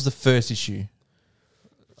 What was the first issue?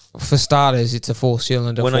 For starters, it's a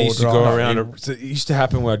four-cylinder. When I used to four-wheel go drive. around, it used to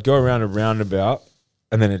happen where I'd go around a roundabout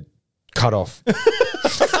and then it cut off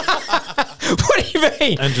What do you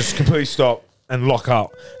mean? and just completely stop and lock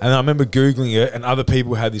up. And I remember Googling it and other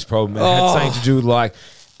people had this problem. It had something to do with like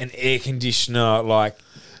an air conditioner, like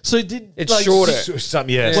So did It's shorter.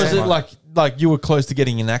 something. Yeah, Was something it like you were close to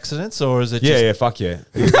getting in accidents, or is it? Yeah, just, yeah, fuck yeah.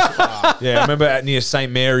 Yeah, I remember at near St.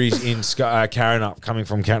 Mary's in Carabao, coming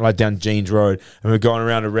from like down Jeans Road, and we're going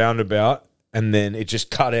around a roundabout, and then it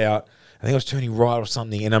just cut out. I think I was turning right or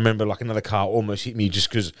something, and I remember like another car almost hit me just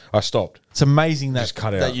because I stopped. It's amazing that Just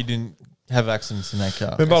cut that out. you didn't have accidents in that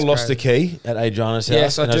car. Remember I lost the key at Adriana's house?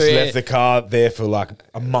 Yes, I and do, I just yeah. left the car there for like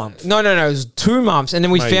a month. No, it was 2 months, and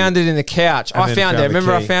then we Maybe. found it in the couch. And I then found it. found the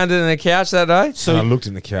Remember, I key. found it in the couch that day. So I looked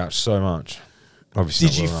in the couch so much. Obviously,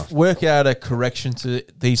 Did not you well enough. work out a correction to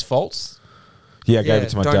these faults? Yeah, I gave it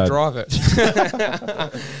to my don't dad. drive it.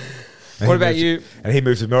 And What he about moved- you? And he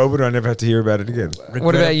moved to Melbourne. And I never had to hear about it again.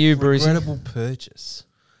 What about you, Brucey? Regrettable purchase.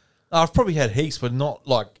 I've probably had heaps, but not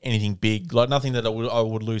like anything big, like nothing that I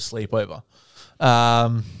would lose sleep over.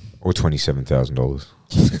 Or $27,000.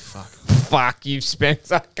 Fuck, you've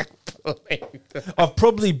spent. I can't believe that. I've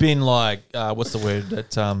probably been like, what's the word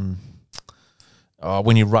that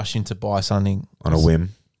when you rush in to buy something On a whim.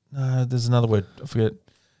 No, there's another word. I forget.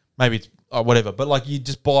 Maybe it's whatever. But like you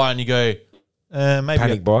just buy and you go, maybe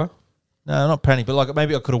Panic buy? No, not panic, but like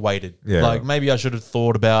maybe I could have waited. Yeah. Like maybe I should have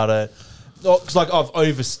thought about it. Because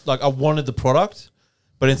like I wanted the product,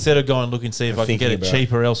 but instead of going look and see if I can get thinking it about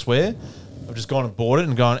cheaper elsewhere, I've just gone and bought it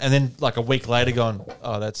and gone, and then like a week later gone,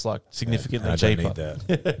 oh, that's like significantly I don't cheaper. need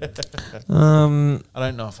that. I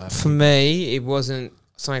don't know if I have. For me, it wasn't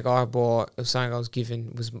something I bought. It was something I was given.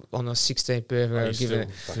 It was on my 16th birthday. I was given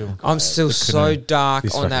it. I'm still so dark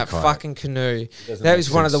This on that fucking kayak. fucking canoe. doesn't That make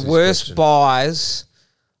was one of the sense, this worst question. buys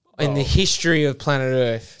in the history of planet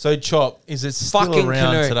Earth. So, Chop, is it still Fucking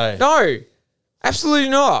around canoe. today? No, absolutely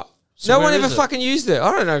not. So no where one ever is it? fucking used it.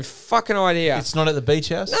 I don't know. Fucking idea. It's not at the beach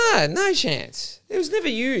house? No chance. It was never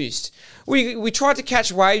used. We tried to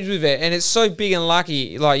catch waves with it, and it's so big and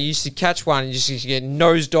lucky. Like, you used to catch one and you just get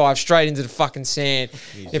nosedive straight into the fucking sand.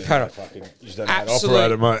 You You've had just don't know how to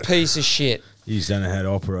operate it, absolute mate. piece of shit. You just don't know how to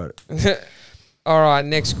operate it. All right,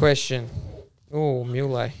 next question. Oh,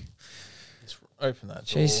 Mule. Open that door.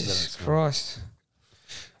 Jesus Christ.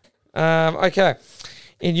 Okay.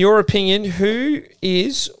 In your opinion, who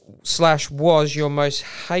is/was your most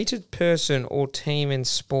hated person or team in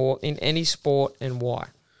any sport, and why?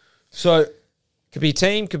 So, Could be a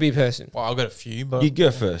team, could be a person. Well, I've got a few, but you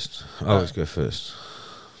go first. I always go first.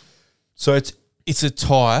 so it's a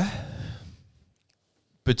tie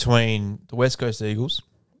between the West Coast Eagles,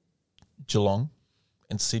 Geelong,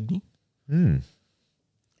 and Sydney.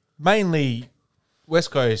 Mainly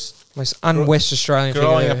West Coast. Most un-West Australian thing I've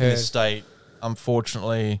Growing ever up in heard. this state,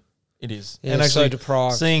 unfortunately, it is. Yeah, and so actually,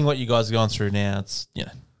 deprived. seeing what you guys are going through now, it's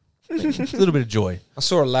it's a little bit of joy. I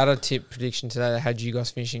saw a ladder tip prediction today that had you guys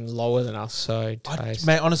finishing lower than us. So, taste.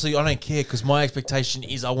 Mate, honestly, I don't care because my expectation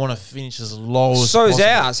is I want to finish as low as So is possible.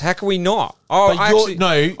 ours. How can we not? Oh, But no.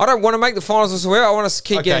 I don't want to make the finals as well. I want us to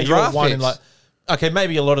keep getting you're draft one picks. in okay,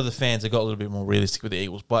 maybe a lot of the fans have got a little bit more realistic with the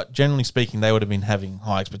Eagles, but generally speaking, they would have been having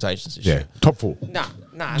high expectations this year. Top 4. Nah.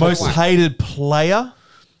 Most no way. hated player?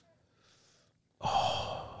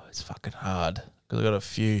 Oh, it's fucking hard because I've got a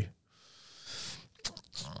few.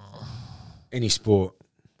 Any sport.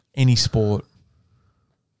 Any sport.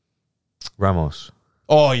 Ramos.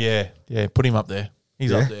 Oh, yeah. Yeah, put him up there.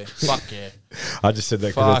 He's Yeah? up there. Fuck yeah. I just said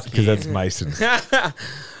that Fuck because yeah. that's Mason.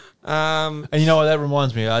 And you know what? That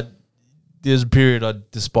reminds me. There's a period I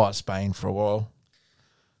despised Spain for a while.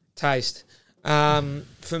 Taste.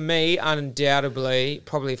 For me, undoubtedly,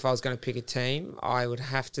 probably if I was going to pick a team, I would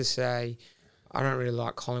have to say I don't really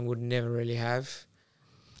like Collingwood, never really have.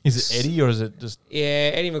 Is it Eddie or is it just... Yeah,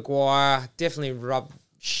 Eddie Maguire definitely rubbed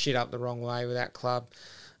shit up the wrong way with that club.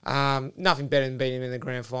 Nothing better than beating him in the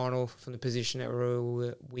grand final from the position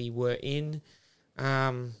that we were in.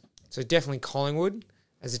 So definitely Collingwood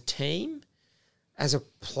as a team. As a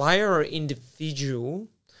player or individual,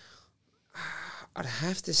 I'd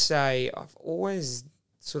have to say I've always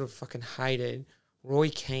sort of fucking hated Roy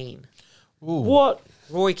Keane. Ooh. What?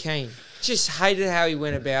 Roy Keane. Just hated how he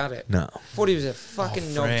went about it. No. Thought he was a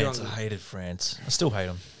fucking knob France. jockey. I hated France. I still hate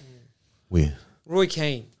him. Weird. Roy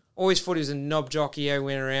Keane. Always thought he was a knob jockey how he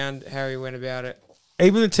went around, how he went about it.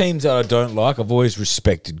 Even the teams that I don't like, I've always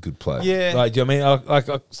respected good play. Yeah. Like, do you know what I mean?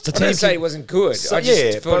 The I don't say he wasn't good. So- I just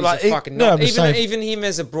yeah, thought but he was like, a fucking no, knob. I'm just saying- Even him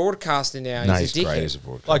as a broadcaster now, No, he's he's a dickhead. great as a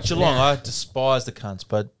broadcaster. Like Geelong, Yeah. I despise the cunts,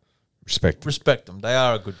 but Respect. them. They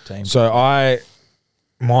are a good team. So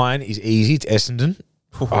mine is easy. It's Essendon.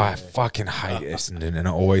 I fucking hate Essendon, and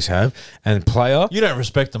I always have. And player, You don't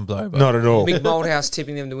respect them, though. But not at all. Big Moldhouse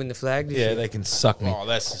tipping them to win the flag. This Yeah, year. they can suck me. Oh,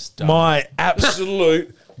 that's just dumb. My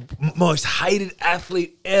absolute most hated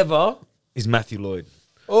athlete ever is Matthew Lloyd.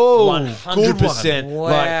 Oh, 100%.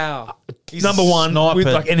 Wow. He's Number a one,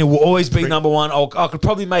 sniper. and it will always be number one. I could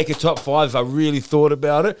probably make a top 5 if I really thought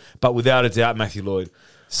about it, but without a doubt, Matthew Lloyd.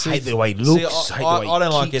 Hate the way he looks. See, hate the way I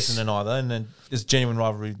don't like kicks. Essendon either, and then there's genuine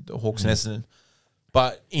rivalry, the Hawks and Essendon.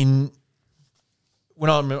 But when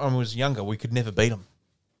I was younger, we could never beat them.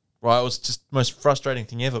 Right, it was just the most frustrating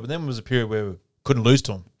thing ever. But then there was a period where we couldn't lose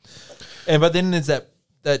to them. But then there's that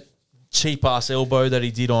cheap ass elbow that he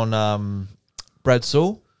did on Brad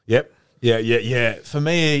Sewell. Yep. Yeah. For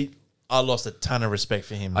me, I lost a ton of respect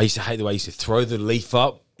for him. I used to hate the way he used to throw the leaf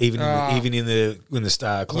up, even in the when the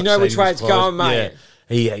star. You know which way it's going, mate. Yeah.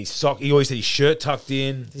 He always had his shirt tucked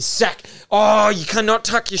in. His sack. Oh, you cannot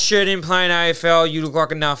tuck your shirt in playing AFL. You look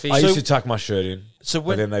like a nuffy. I used to tuck my shirt in. So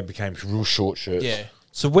But then they became real short shirts. Yeah.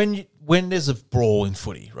 So when there's a brawl in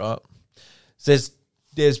footy, right? There's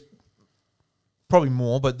probably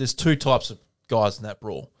more, but there's 2 types of guys in that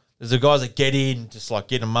brawl. There's the guys that get in, just like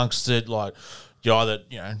get amongst it, like you're either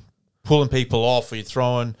pulling people off or you're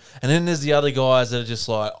throwing, and then there's the other guys that are just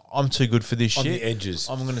like, I'm too good for this On shit. the edges.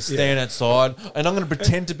 I'm going to stand outside and I'm going to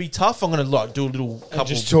pretend to be tough. I'm going to do a little couple.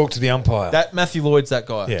 Just talk to the umpire. That Matthew Lloyd's that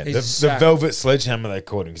guy. yeah, He's the sacked. velvet sledgehammer they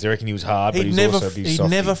called him because they reckon he was hard, but He'd he'd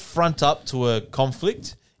never front up to a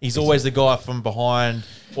conflict. He's always the guy from behind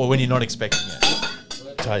or when you're not expecting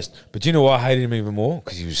it. taste. But do you know why I hated him even more?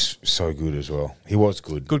 Because he was so good as well. He was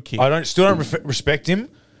good. Good kid. I still don't respect him,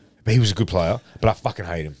 but he was a good player. But I fucking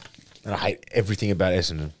hate him. And I hate everything about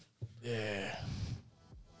Essendon. Yeah.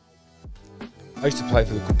 I used to play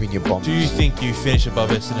for the Copinia Bombers. Do you think you finish above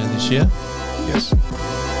Essendon this year? Yes.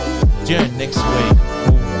 Do you know next week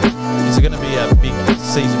Is it going to be a big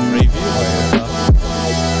season preview?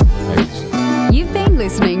 You've been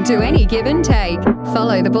listening to Any Give and Take.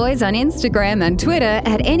 Follow the boys on Instagram and Twitter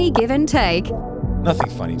at Any Give and Take. Nothing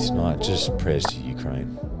funny tonight. Just prayers to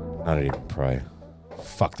Ukraine. I don't even pray.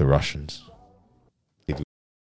 Fuck the Russians.